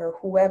dad or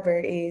whoever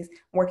is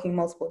working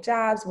multiple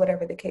jobs,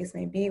 whatever the case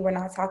may be. We're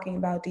not talking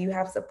about, do you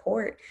have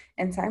support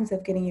in terms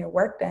of getting your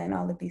work done,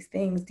 all of these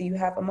things? Do you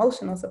have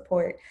emotional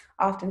support?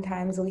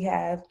 Oftentimes we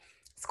have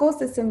school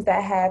systems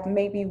that have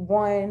maybe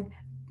one,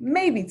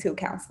 maybe two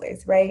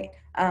counselors, right?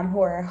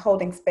 Who are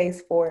holding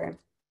space for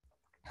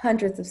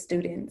hundreds of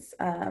students.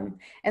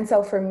 And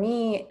so for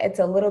me, it's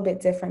a little bit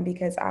different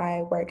because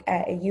I work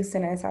at a youth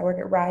center. So I work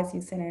at Rise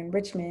Youth Center in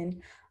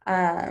Richmond.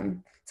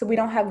 So we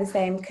don't have the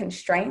same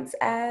constraints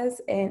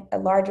as in a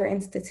larger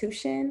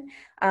institution.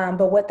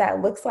 But what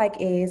that looks like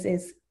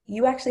is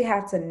you actually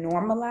have to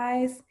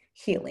normalize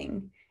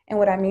healing. And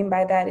what I mean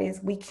by that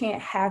is we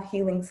can't have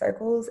healing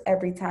circles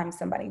every time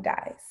somebody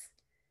dies,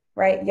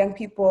 right? Young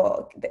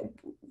people,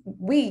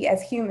 we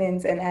as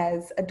humans and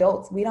as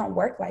adults, we don't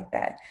work like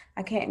that.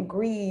 I can't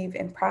grieve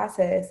and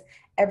process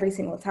every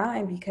single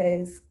time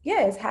because,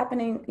 yeah, it's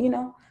happening, you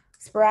know,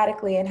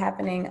 sporadically and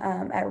happening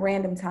at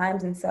random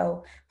times. And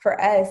so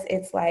for us,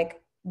 it's like,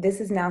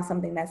 this is now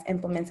something that's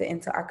implemented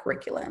into our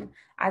curriculum.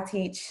 I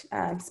teach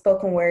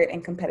spoken word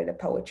and competitive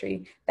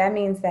poetry. That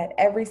means that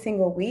every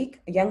single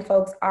week, young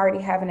folks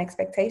already have an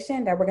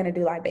expectation that we're going to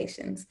do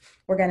libations.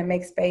 We're going to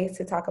make space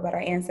to talk about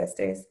our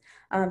ancestors,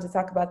 to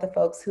talk about the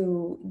folks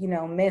who, you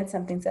know, meant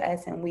something to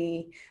us, and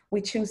we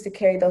choose to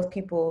carry those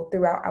people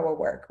throughout our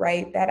work,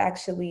 right? That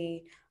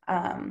actually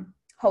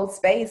holds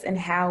space in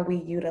how we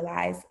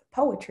utilize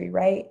poetry,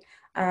 right?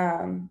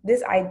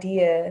 This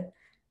idea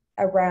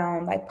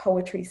around like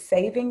poetry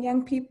saving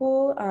young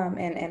people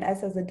and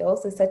us as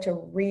adults is such a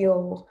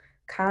real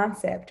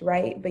concept,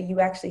 right? But you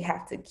actually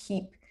have to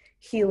keep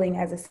healing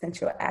as a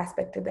central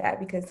aspect of that,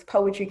 because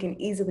poetry can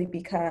easily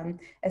become,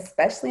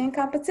 especially in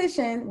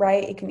competition,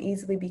 right? It can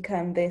easily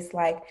become this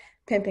like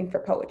pimping for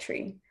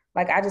poetry.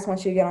 Like, I just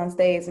want you to get on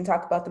stage and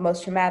talk about the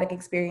most traumatic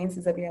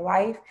experiences of your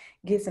life,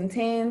 get some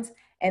tens,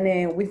 and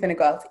then we finna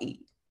go out to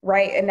eat.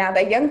 Right. And now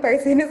that young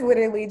person is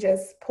literally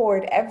just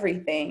poured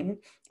everything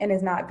and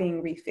is not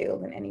being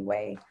refilled in any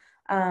way.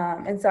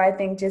 And so I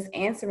think just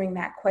answering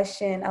that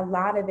question, a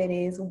lot of it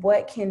is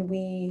what can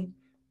we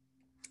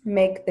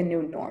make the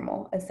new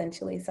normal,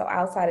 essentially. So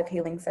outside of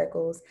healing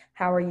circles,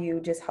 how are you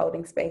just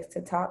holding space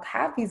to talk?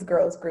 Have these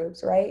girls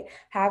groups, right?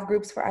 Have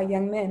groups for our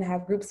young men,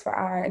 have groups for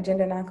our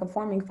gender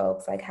nonconforming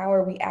folks. Like, how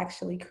are we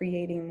actually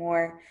creating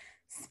more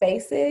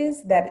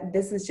spaces that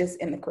this is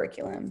just in the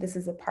curriculum? This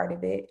is a part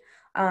of it.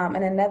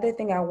 And another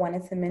thing I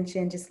wanted to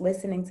mention, just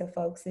listening to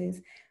folks, is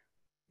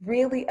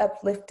really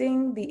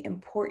uplifting the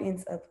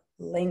importance of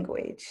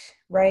language,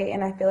 right?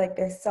 And I feel like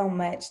there's so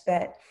much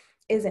that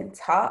isn't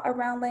taught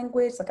around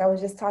language. Like, I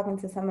was just talking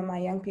to some of my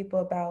young people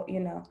about, you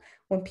know,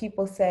 when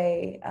people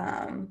say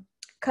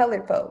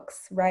colored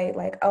folks, right?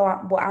 Like, oh,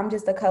 I'm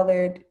just a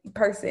colored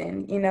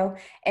person, you know,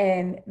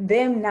 and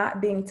them not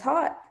being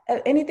taught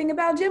anything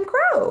about Jim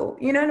Crow,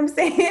 you know what I'm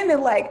saying?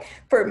 And like,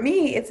 for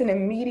me, it's an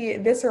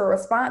immediate visceral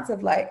response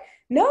of like,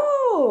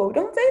 no,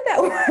 don't say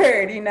that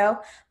word, you know?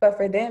 But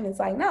for them, it's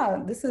like,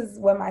 no, this is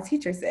what my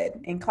teacher said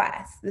in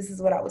class. This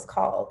is what I was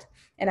called.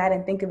 And I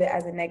didn't think of it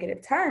as a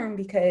negative term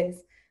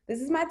because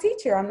this is my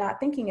teacher. I'm not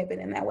thinking of it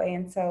in that way.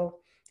 And so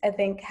I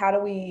think, how do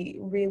we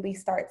really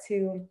start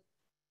to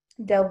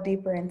delve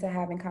deeper into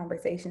having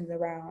conversations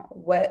around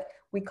what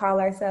we call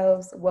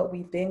ourselves, what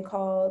we've been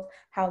called,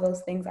 how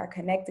those things are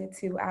connected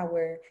to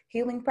our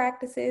healing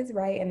practices,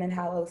 right? And then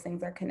how those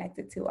things are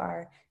connected to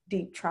our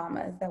deep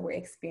traumas that we're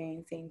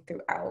experiencing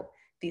throughout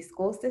these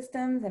school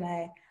systems. And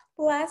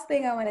last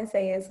thing I want to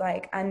say is,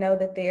 like, I know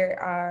that there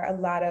are a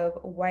lot of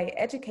white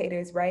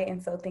educators, right?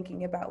 And so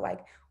thinking about, like,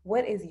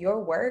 what is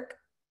your work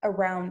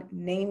around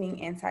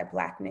naming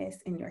anti-Blackness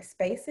in your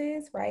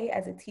spaces, right,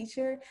 as a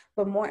teacher?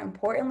 But more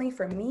importantly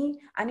for me,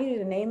 I need you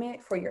to name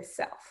it for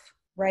yourself,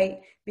 right?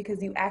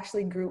 Because you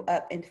actually grew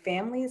up in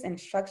families and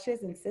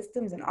structures and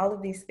systems and all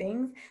of these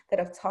things that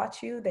have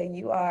taught you that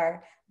you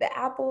are the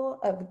apple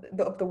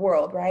of the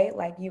world, right?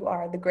 Like, you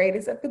are the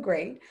greatest of the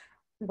great,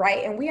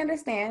 right? And we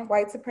understand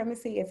white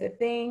supremacy is a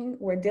thing,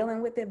 we're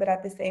dealing with it, but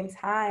at the same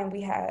time,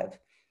 we have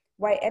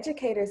white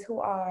educators who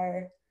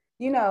are,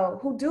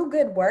 who do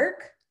good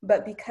work,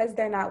 but because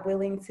they're not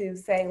willing to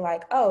say,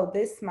 like, oh,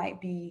 this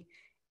might be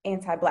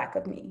anti-Black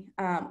of me,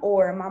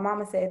 or my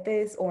mama said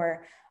this,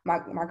 or my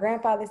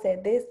grandfather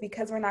said this,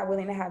 because we're not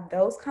willing to have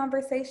those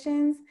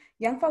conversations,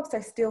 young folks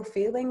are still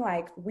feeling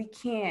like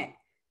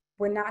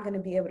we're not going to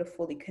be able to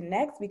fully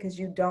connect because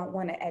you don't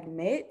want to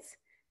admit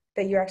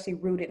that you're actually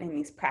rooted in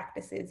these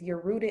practices.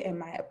 You're rooted in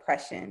my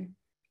oppression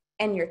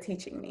and you're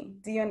teaching me.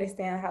 Do you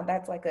understand how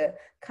that's like a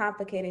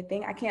complicated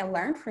thing? I can't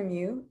learn from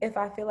you if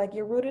I feel like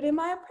you're rooted in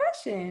my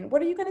oppression.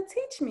 What are you going to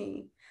teach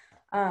me?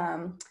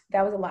 That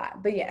was a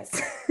lot, but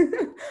yes,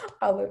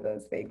 all of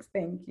those things.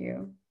 Thank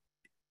you.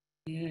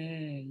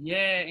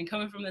 Yeah. And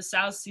coming from the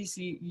South,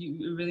 Cece,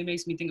 it really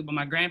makes me think about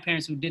my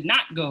grandparents who did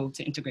not go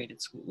to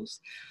integrated schools.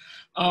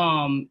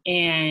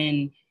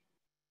 And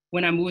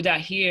when I moved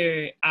out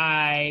here,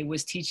 I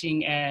was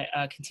teaching at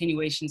a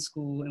continuation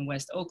school in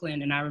West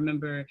Oakland. And I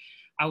remember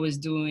I was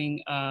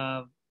doing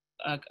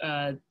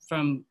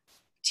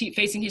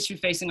facing history,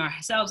 facing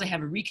ourselves. I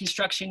have a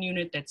reconstruction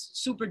unit that's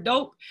super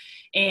dope.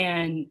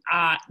 And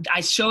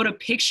I showed a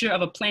picture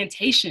of a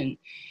plantation.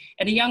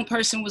 And a young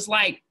person was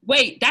like,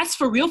 wait, that's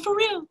for real, for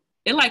real?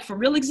 It like for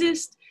real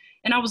exists?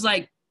 And I was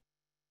like,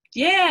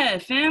 yeah,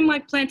 fam,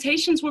 like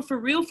plantations were for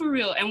real, for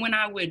real. And when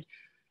I would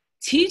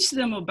teach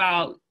them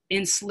about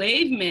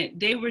enslavement,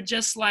 they were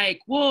just like,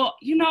 well,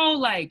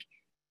 like,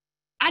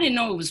 I didn't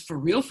know it was for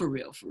real, for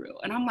real, for real.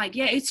 And I'm like,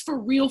 yeah, it's for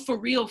real,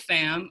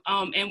 fam.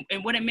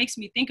 And what it makes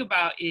me think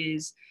about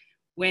is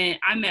when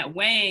I met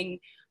Wang,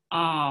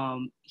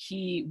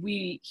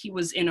 he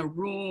was in a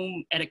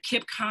room at a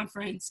KIP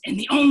conference, and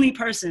the only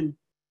person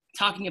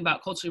talking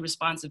about culturally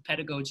responsive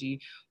pedagogy,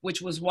 which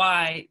was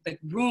why the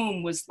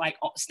room was like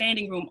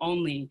standing room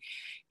only.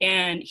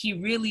 And he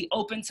really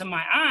opened to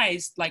my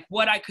eyes, like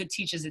what I could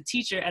teach as a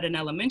teacher at an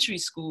elementary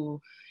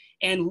school,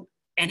 and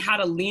how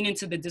to lean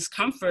into the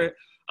discomfort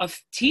of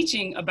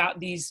teaching about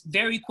these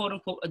very quote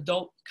unquote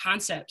adult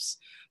concepts.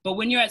 But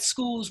when you're at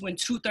schools, when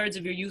 2/3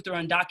 of your youth are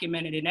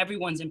undocumented and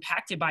everyone's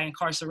impacted by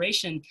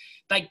incarceration,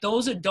 like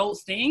those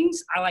adult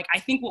things, I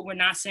think what we're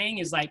not saying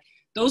is like,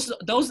 those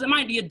that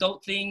might be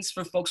adult things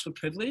for folks with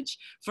privilege.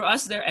 For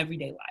us, they're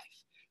everyday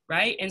life,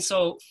 right? And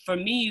so for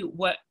me,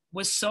 what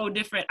was so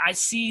different, I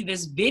see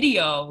this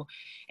video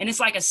and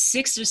it's like a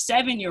 6 or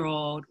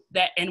 7-year-old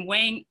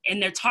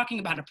and they're talking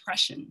about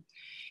oppression.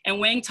 And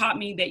Wang taught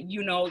me that,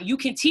 you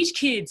can teach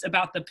kids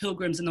about the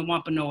Pilgrims and the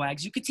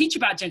Wampanoags. You can teach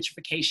about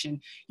gentrification.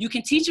 You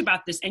can teach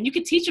about this, and you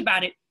can teach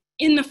about it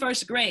in the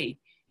first grade.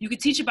 You could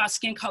teach about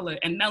skin color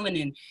and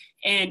melanin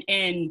and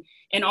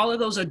all of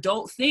those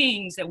adult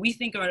things that we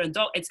think are an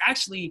adult. It's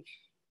actually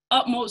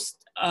of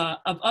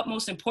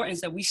utmost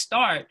importance that we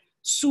start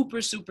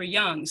super, super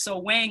young. So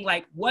Wang,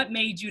 like, what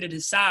made you to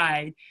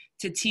decide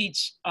to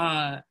teach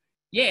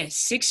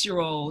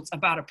 6-year-olds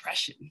about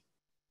oppression?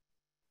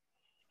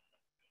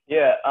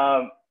 Yeah,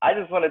 I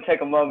just want to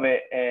take a moment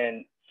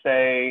and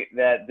say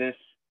that this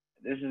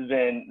has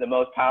been the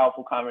most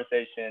powerful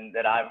conversation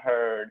that I've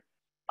heard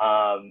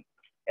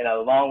in a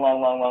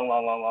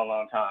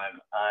long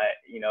time. I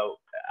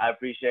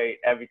appreciate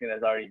everything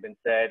that's already been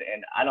said,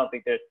 and I don't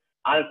think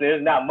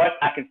there's not much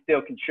I can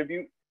still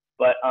contribute,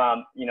 but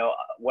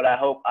what I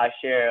hope I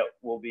share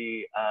will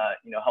be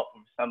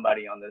helpful for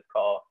somebody on this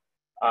call.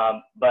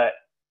 But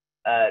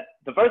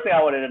the first thing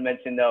I wanted to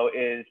mention though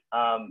is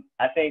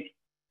I think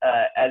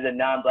as a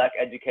non-Black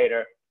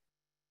educator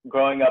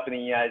growing up in the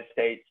United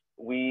States,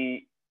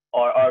 we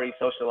are already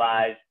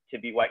socialized to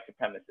be white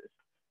supremacists.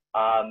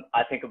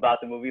 I think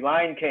about the movie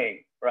Lion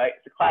King, right?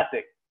 It's a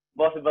classic.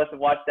 Most of us have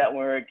watched that when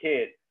we were a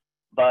kid.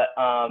 But,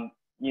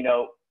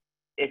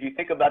 if you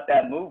think about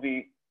that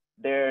movie,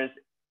 there's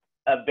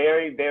a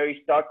very, very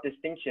stark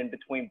distinction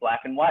between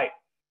Black and white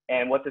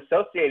and what's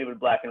associated with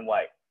Black and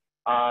white.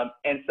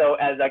 And so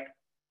as like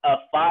a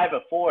 5,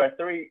 a 4, a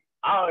 3,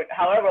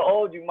 however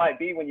old you might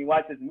be when you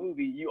watch this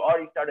movie, you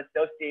already start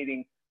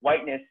associating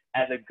whiteness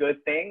as a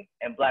good thing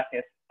and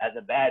Blackness as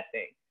a bad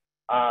thing.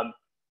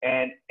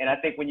 And I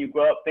think when you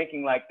grow up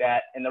thinking like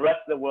that, and the rest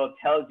of the world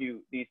tells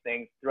you these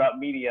things throughout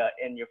media,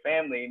 and your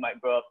family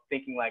might grow up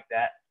thinking like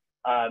that,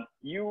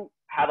 you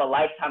have a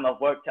lifetime of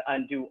work to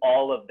undo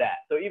all of that.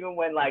 So even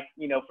when, like,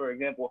 for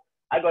example,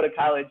 I go to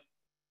college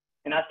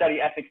and I study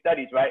ethnic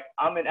studies, right?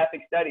 I'm in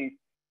ethnic studies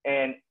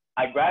and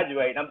I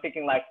graduate and I'm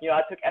thinking like,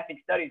 I took ethnic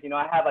studies,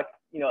 I have like,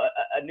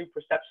 a new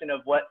perception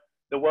of what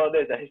the world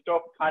is, a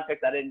historical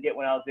context I didn't get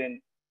when I was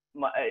in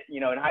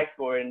in high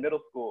school or in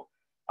middle school.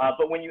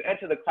 But when you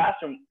enter the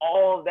classroom,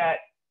 all of that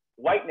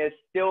whiteness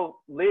still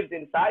lives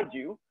inside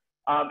you.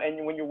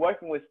 And when you're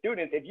working with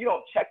students, if you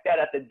don't check that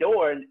at the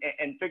door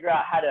and figure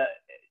out how to,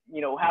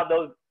 how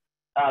those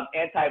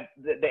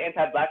the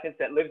anti-blackness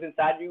that lives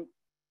inside you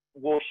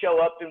will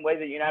show up in ways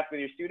that you interact with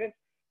your students,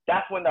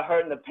 that's when the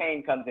hurt and the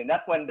pain comes in.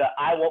 That's when the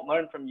I won't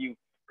learn from you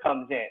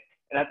comes in.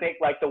 And I think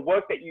like the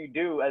work that you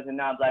do as a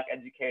non-Black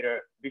educator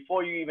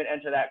before you even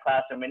enter that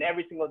classroom and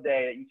every single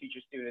day that you teach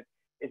your students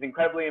is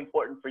incredibly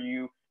important for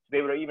you to be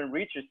able to even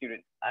reach your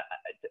students.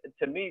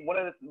 To me, one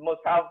of the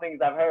most powerful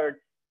things I've heard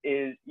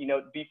is,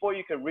 before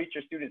you can reach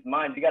your students'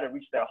 minds, you got to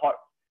reach their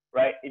hearts,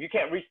 right? If you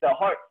can't reach their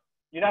hearts,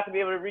 you're not going to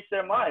be able to reach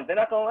their minds. They're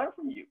not going to learn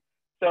from you.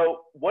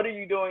 So what are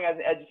you doing as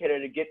an educator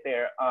to get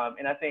there?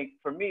 And I think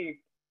for me,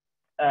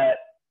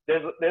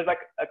 there's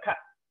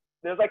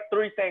like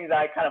three things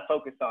I kind of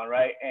focus on,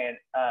 right? And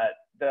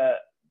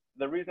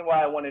the reason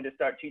why I wanted to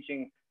start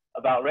teaching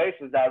about race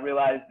was that I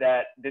realized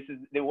that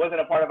it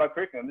wasn't a part of our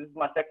curriculum. This is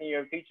my second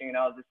year of teaching, and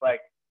I was just like,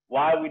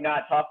 why are we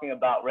not talking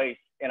about race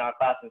in our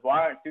classrooms? Why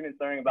aren't students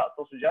learning about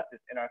social justice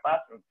in our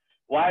classrooms?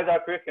 Why is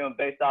our curriculum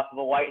based off of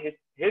a white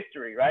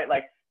history, right?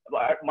 Like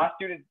my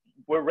students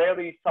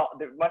rarely saw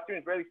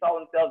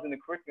themselves in the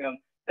curriculum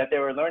that they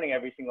were learning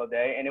every single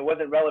day, and it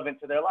wasn't relevant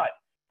to their life.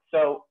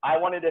 So I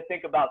wanted to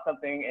think about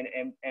something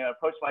and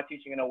approach my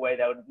teaching in a way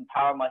that would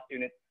empower my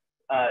students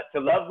to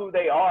love who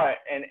they are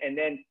and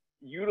then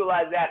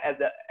utilize that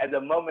as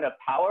a moment of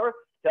power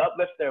to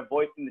uplift their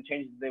voice and the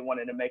changes they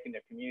wanted to make in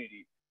their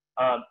community.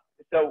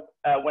 So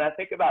when I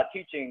think about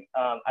teaching,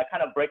 I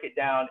kind of break it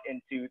down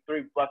into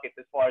three buckets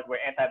as far as where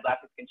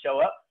anti-Blackness can show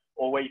up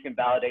or where you can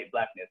validate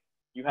Blackness.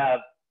 You have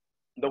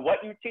the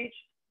what you teach,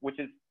 which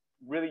is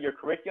really your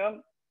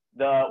curriculum,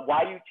 the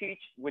why you teach,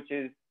 which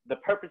is the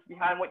purpose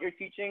behind what you're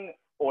teaching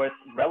or its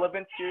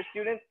relevance to your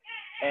students,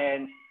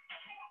 and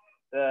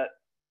I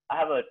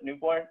have a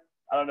newborn.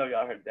 I don't know if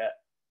y'all heard that,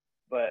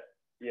 but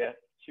yeah,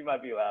 she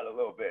might be loud a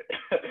little bit.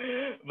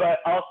 But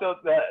also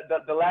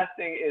the last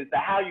thing is the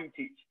how you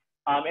teach.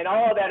 And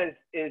all of that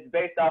is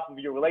based off of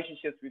your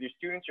relationships with your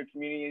students, your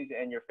communities,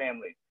 and your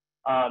families.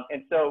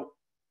 And so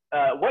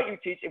what you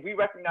teach, if we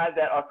recognize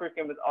that our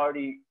curriculum is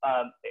already,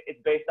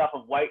 it's based off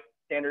of white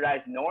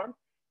standardized norms,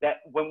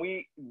 that when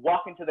we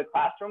walk into the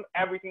classroom,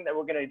 everything that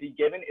we're going to be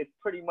given is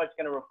pretty much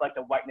going to reflect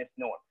a whiteness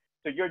norm.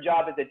 So your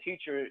job as a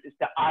teacher is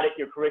to audit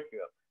your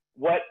curriculum.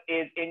 What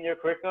is in your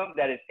curriculum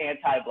that is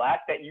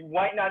anti-Black that you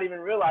might not even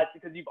realize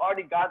because you've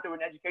already gone through an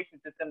education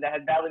system that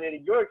has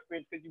validated your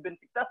experience because you've been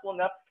successful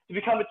enough to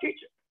become a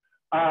teacher.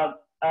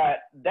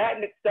 That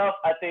in itself,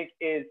 I think,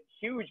 is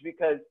huge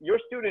because your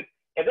students,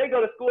 if they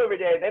go to school every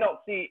day and they don't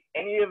see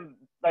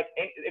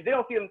if they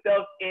don't see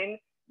themselves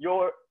in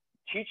your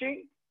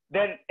teaching,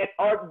 then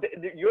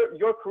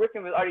your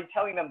curriculum is already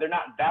telling them they're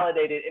not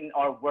validated in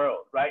our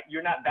world, right?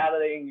 You're not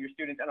validating your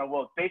students in our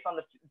world based on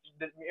the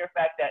mere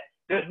fact that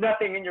there's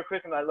nothing in your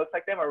curriculum that looks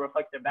like them or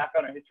reflects their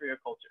background or history or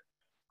culture.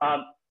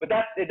 But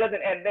it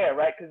doesn't end there,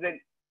 right? Because then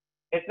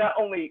it's not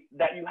only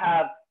that you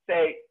have,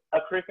 say, a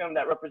curriculum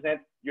that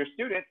represents your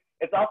students,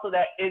 it's also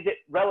that is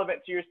it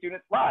relevant to your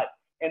students' lives?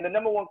 And the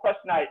number one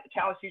question I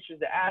challenge teachers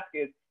to ask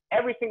is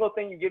every single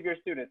thing you give your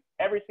students,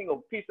 every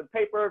single piece of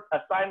paper,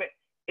 assignment,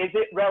 is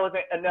it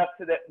relevant enough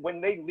to that when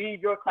they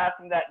leave your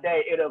classroom that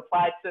day, it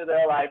applies to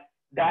their life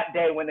that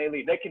day when they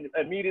leave? They can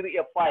immediately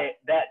apply it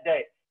that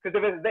day. Because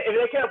if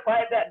they can't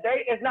apply it that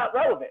day, it's not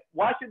relevant.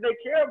 Why should they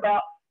care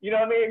about, you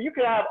know what I mean? You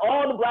can have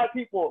all the Black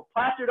people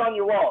plastered on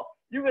your wall.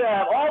 You can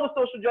have all the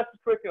social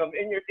justice curriculum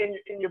in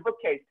your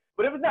bookcase.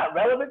 But if it's not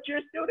relevant to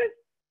your students,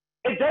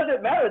 it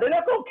doesn't matter. They're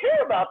not going to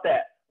care about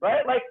that,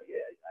 right? Like,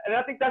 and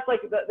I think that's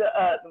like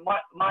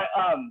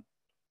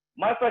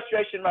my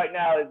frustration right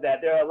now is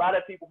that there are a lot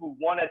of people who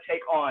want to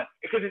take on,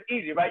 because it's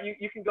easy, right?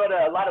 You can go to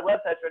a lot of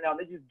websites right now and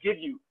they just give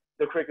you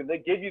the curriculum.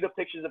 They give you the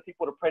pictures of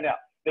people to print out.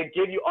 They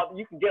give you all,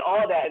 you can get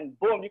all that and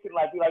boom, you can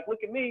like be like,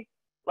 look at me,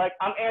 like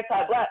I'm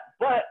anti-Black.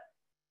 But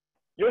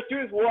your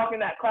students will walk in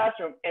that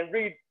classroom and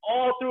read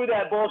all through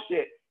that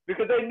bullshit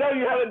because they know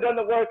you haven't done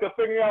the work of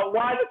figuring out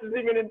why this is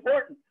even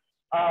important.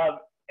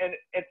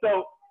 And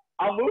so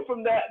I'll move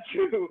from that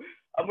to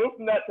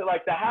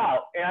like the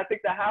how. And I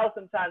think the how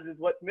sometimes is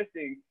what's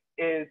missing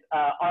is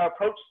our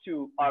approach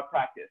to our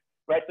practice,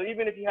 right? So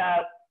even if you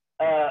have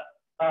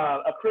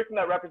a curriculum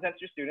that represents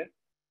your students,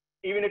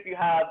 even if you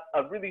have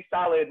a really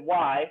solid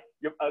why,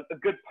 a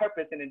good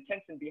purpose and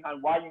intention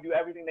behind why you do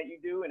everything that you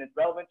do and it's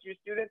relevant to your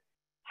students,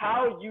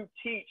 how you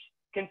teach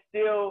can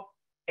still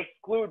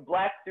exclude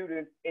Black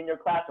students in your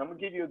classroom. I'm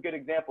gonna give you a good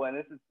example, and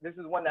this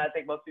is one that I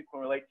think most people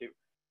can relate to.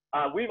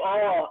 We've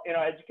all in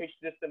our education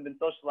system been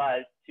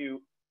socialized to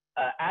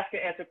ask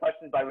and answer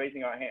questions by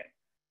raising our hands.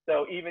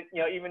 So even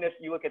if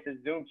you look at the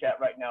Zoom chat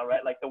right now,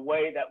 right, like the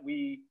way that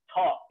we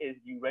talk is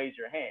you raise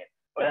your hand,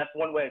 or that's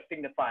one way of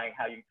signifying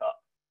how you talk.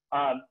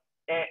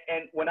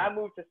 And when I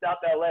moved to South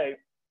LA,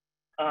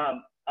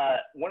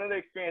 one of the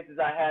experiences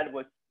I had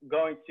was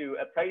going to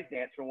a praise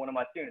dance for one of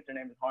my students. Her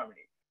name is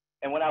Harmony.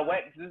 And when I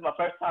went, this is my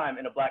first time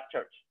in a Black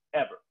church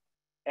ever.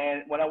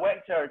 And when I went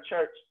to her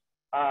church,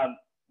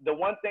 the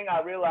one thing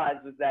I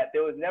realized was that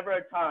there was never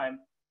a time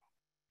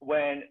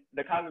when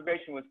the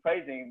congregation was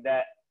praising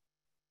that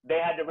they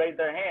had to raise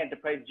their hand to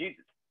praise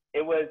Jesus.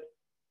 It was,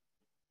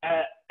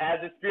 as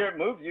the Spirit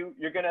moves you,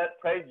 you're gonna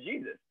praise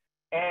Jesus.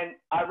 And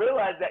I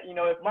realized that, you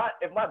know,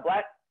 if my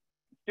Black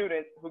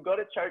students who go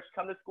to church,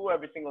 come to school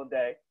every single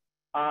day,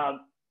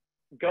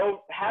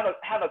 go have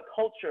a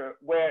culture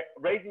where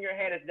raising your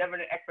hand is never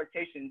an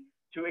expectation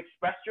to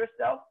express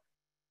yourself,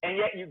 and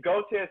yet you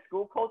go to a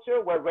school culture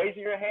where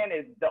raising your hand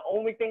is the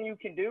only thing you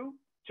can do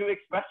to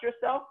express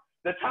yourself.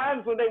 The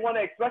times when they want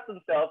to express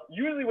themselves,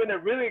 usually when they're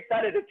really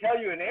excited to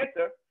tell you an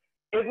answer,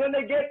 is when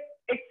they get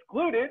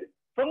excluded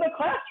from the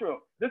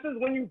classroom. This is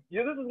when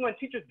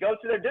teachers go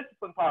to their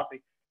discipline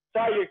policy.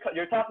 Sorry,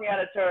 you're talking out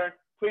of turn.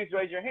 Please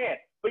raise your hand.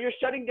 But you're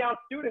shutting down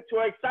students who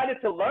are excited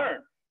to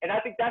learn. And I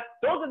think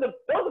those are the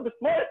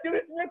smartest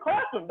students in your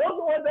classroom. Those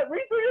are the ones that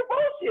read through your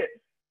bullshit.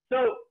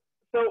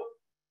 So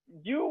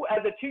you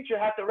as a teacher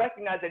have to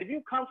recognize that if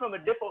you come from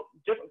a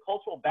different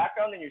cultural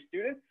background than your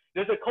students,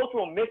 there's a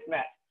cultural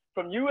mismatch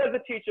from you as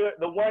a teacher,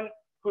 the one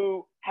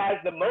who has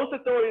the most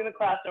authority in the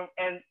classroom,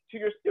 and to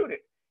your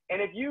students.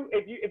 And if you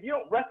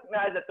don't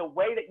recognize that the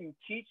way that you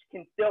teach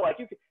can still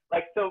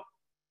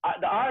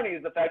the irony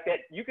is the fact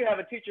that you can have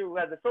a teacher who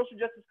has a social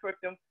justice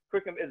curriculum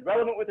is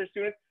relevant with their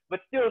students,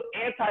 but still is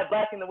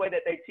anti-Black in the way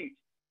that they teach,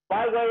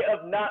 by way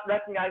of not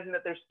recognizing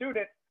that their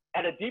students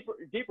at a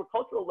deeper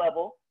cultural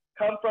level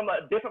come from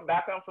a different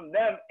background from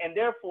them, and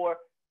therefore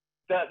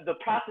the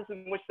process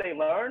in which they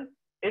learn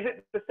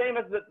isn't the same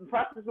as the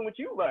process in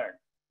which you learn.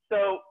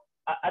 So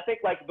I think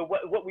like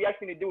what we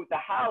actually need to do with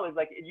the how is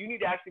like you need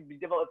to actually be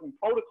developing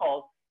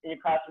protocols in your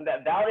classroom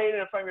that validate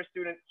and affirm your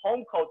students'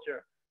 home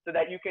culture, so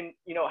that you can,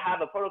 you know,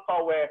 have a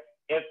protocol where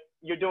if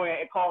you're doing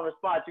a call and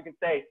response, you can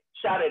say,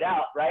 shout it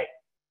out, right?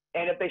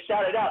 And if they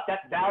shout it out,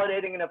 that's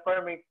validating and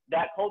affirming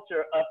that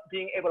culture of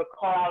being able to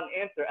call out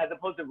and answer, as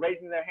opposed to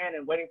raising their hand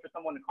and waiting for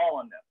someone to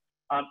call on them.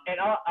 And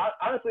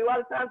honestly, a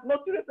lot of times,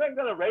 most students aren't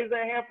gonna raise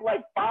their hand for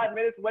like 5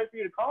 minutes and wait for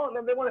you to call on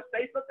them. They wanna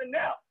say something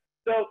now.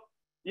 So,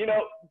 you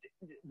know,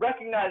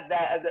 recognize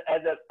that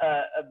as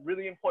a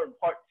really important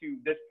part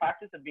to this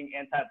practice of being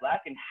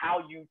anti-Black and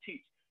how you teach.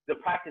 The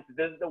practices.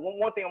 The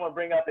one thing I want to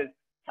bring up is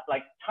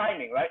like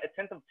timing, right? A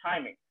sense of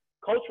timing.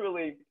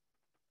 Culturally,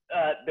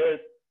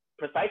 there's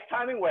precise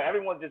timing where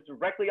everyone's just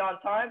directly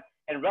on time,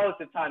 and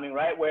relative timing,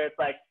 right? Where it's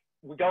like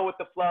we go with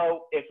the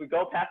flow. If we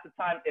go past the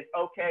time, it's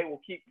okay.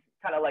 We'll keep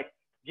kind of like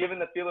giving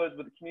the feelers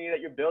with the community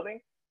that you're building.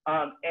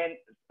 And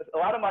a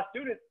lot of my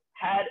students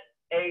had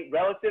a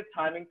relative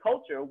timing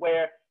culture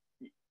where,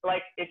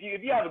 like, if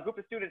you have a group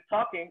of students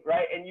talking,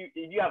 right, and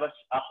you have a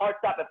hard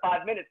stop at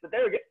 5 minutes, but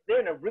they're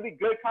in a really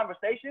good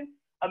conversation,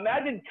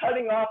 imagine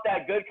cutting off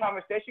that good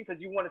conversation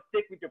because you want to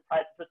stick with your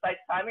precise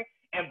timing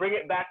and bring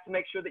it back to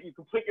make sure that you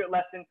complete your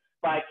lesson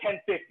by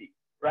 10:50,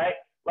 right?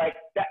 Like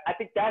that, I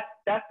think that's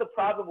the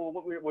problem with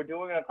what we're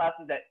doing in our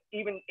classes, that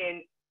even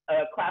in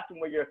a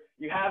classroom where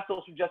you have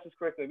social justice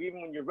curriculum,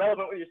 even when you're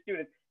relevant with your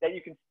students, that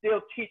you can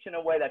still teach in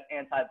a way that's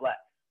anti-Black.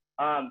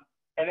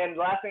 And then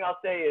the last thing I'll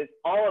say is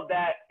all of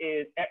that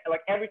is like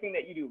everything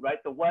that you do, right?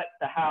 The what,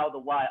 the how, the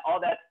why, all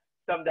that's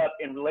summed up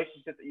in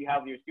relationships that you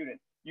have with your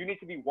students. You need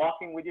to be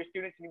walking with your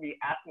students. You need to be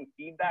asking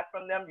feedback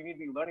from them. You need to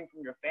be learning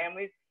from your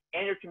families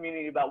and your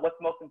community about what's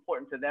most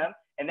important to them.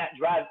 And that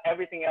drives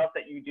everything else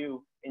that you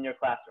do in your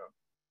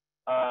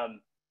classroom.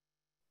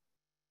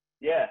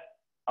 Yeah,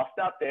 I'll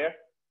stop there.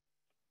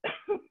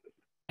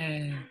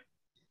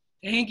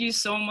 Thank you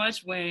so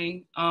much,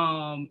 Wayne.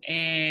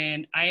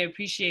 And I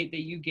appreciate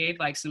that you gave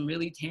like some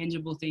really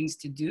tangible things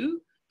to do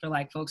for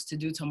like folks to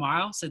do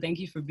tomorrow. So thank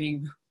you for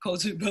being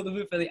culturally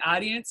relevant for the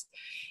audience.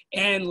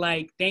 And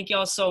like, thank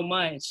y'all so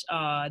much.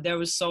 There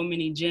was so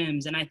many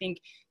gems. And I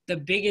think the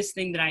biggest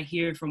thing that I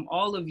hear from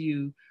all of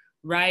you,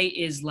 right,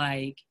 is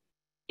like,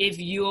 if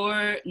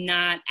you're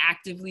not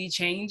actively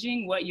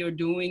changing what you're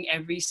doing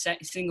every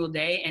single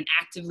day and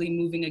actively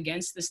moving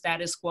against the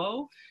status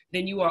quo,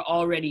 then you are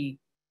already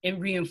in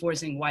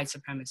reinforcing white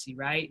supremacy,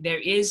 right? There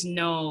is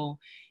no,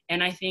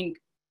 and I think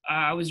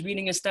I was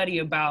reading a study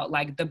about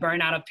like the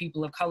burnout of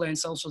people of color in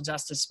social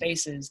justice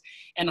spaces.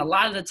 And a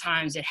lot of the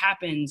times it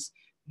happens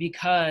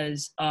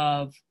because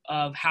of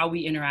how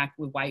we interact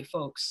with white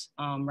folks,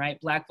 right?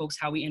 Black folks,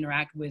 how we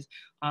interact with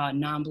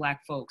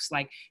non-Black folks.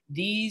 Like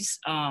these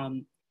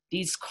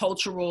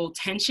cultural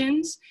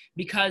tensions,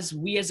 because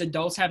we as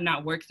adults have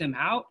not worked them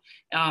out.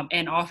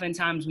 And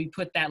oftentimes we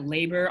put that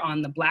labor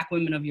on the Black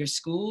women of your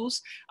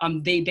schools.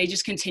 They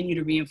just continue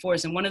to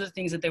reinforce. And one of the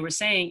things that they were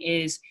saying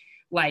is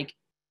like,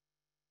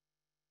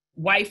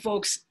 white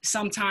folks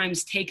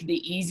sometimes take the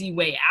easy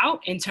way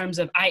out in terms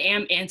of, I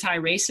am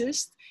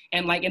anti-racist.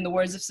 And like in the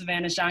words of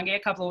Savannah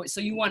Shange,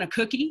 so you want a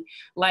cookie?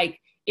 Like,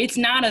 it's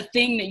not a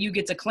thing that you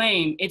get to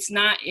claim. It's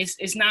not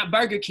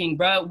Burger King,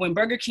 bro. When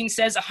Burger King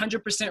says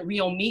 100%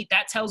 real meat,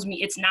 that tells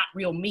me it's not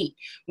real meat.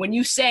 When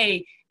you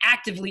say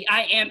actively,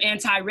 I am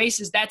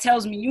anti-racist, that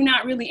tells me you're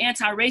not really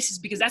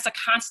anti-racist, because that's a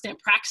constant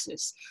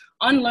praxis.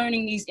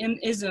 Unlearning these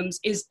isms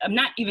is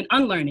not even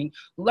unlearning.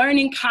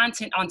 Learning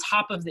content on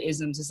top of the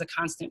isms is a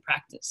constant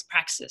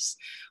praxis.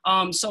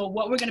 So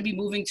what we're gonna be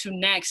moving to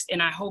next,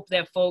 and I hope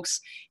that folks,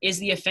 is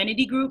the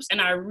affinity groups. And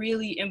I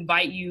really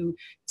invite you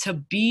to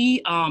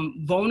be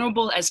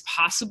vulnerable as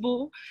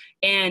possible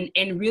and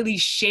really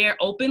share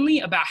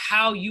openly about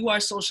how you are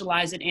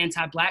socialized in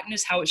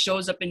anti-Blackness, how it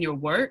shows up in your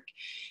work.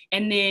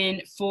 And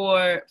then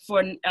for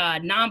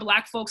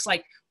non-Black folks,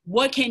 like,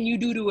 what can you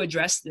do to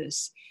address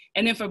this?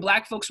 And then for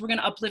Black folks, we're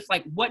gonna uplift,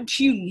 like, what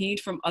do you need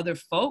from other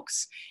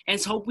folks? And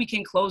so hope we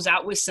can close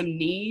out with some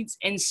needs.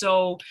 And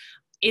so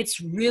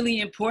it's really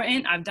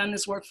important. I've done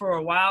this work for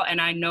a while, and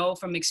I know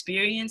from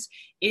experience,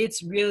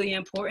 it's really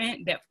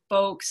important that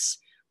folks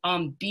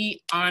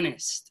be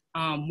honest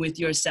with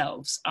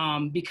yourselves,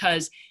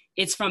 because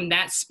it's from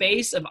that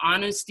space of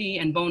honesty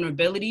and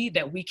vulnerability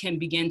that we can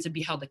begin to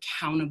be held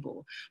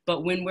accountable.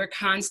 But when we're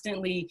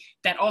constantly,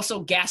 that also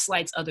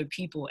gaslights other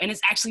people. And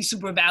it's actually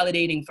super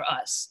validating for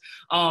us.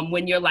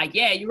 When you're like,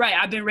 yeah, you're right,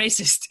 I've been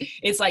racist.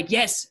 It's like,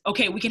 yes,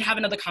 okay, we can have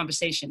another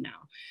conversation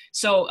now.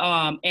 So,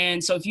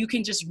 and so if you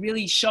can just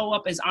really show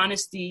up as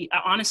honestly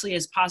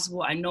as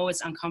possible, I know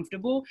it's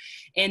uncomfortable.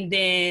 And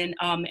then,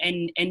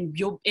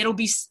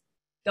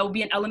 there'll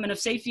be an element of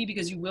safety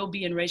because you will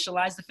be in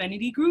racialized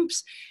affinity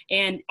groups.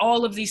 And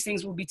all of these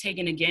things will be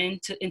taken again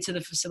into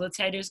the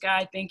facilitators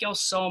guide. Thank y'all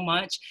so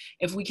much.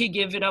 If we could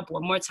give it up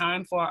one more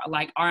time for,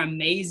 like, our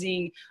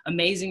amazing,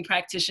 amazing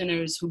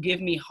practitioners who give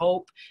me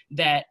hope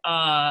that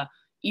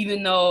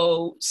even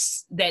though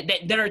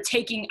that are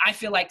taking, I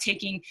feel like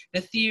taking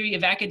the theory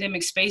of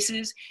academic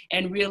spaces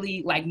and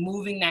really, like,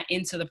 moving that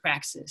into the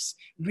praxis,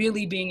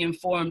 really being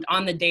informed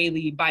on the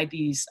daily by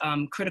these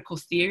critical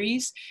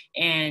theories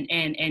and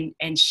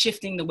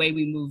shifting the way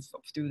we move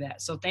through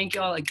that. So thank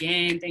y'all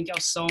again. Thank y'all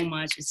so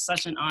much. It's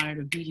such an honor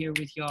to be here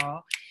with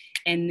y'all.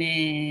 And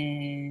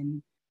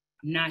then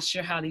I'm not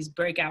sure how these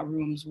breakout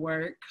rooms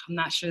work. I'm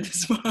not sure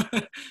this one.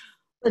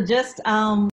 So just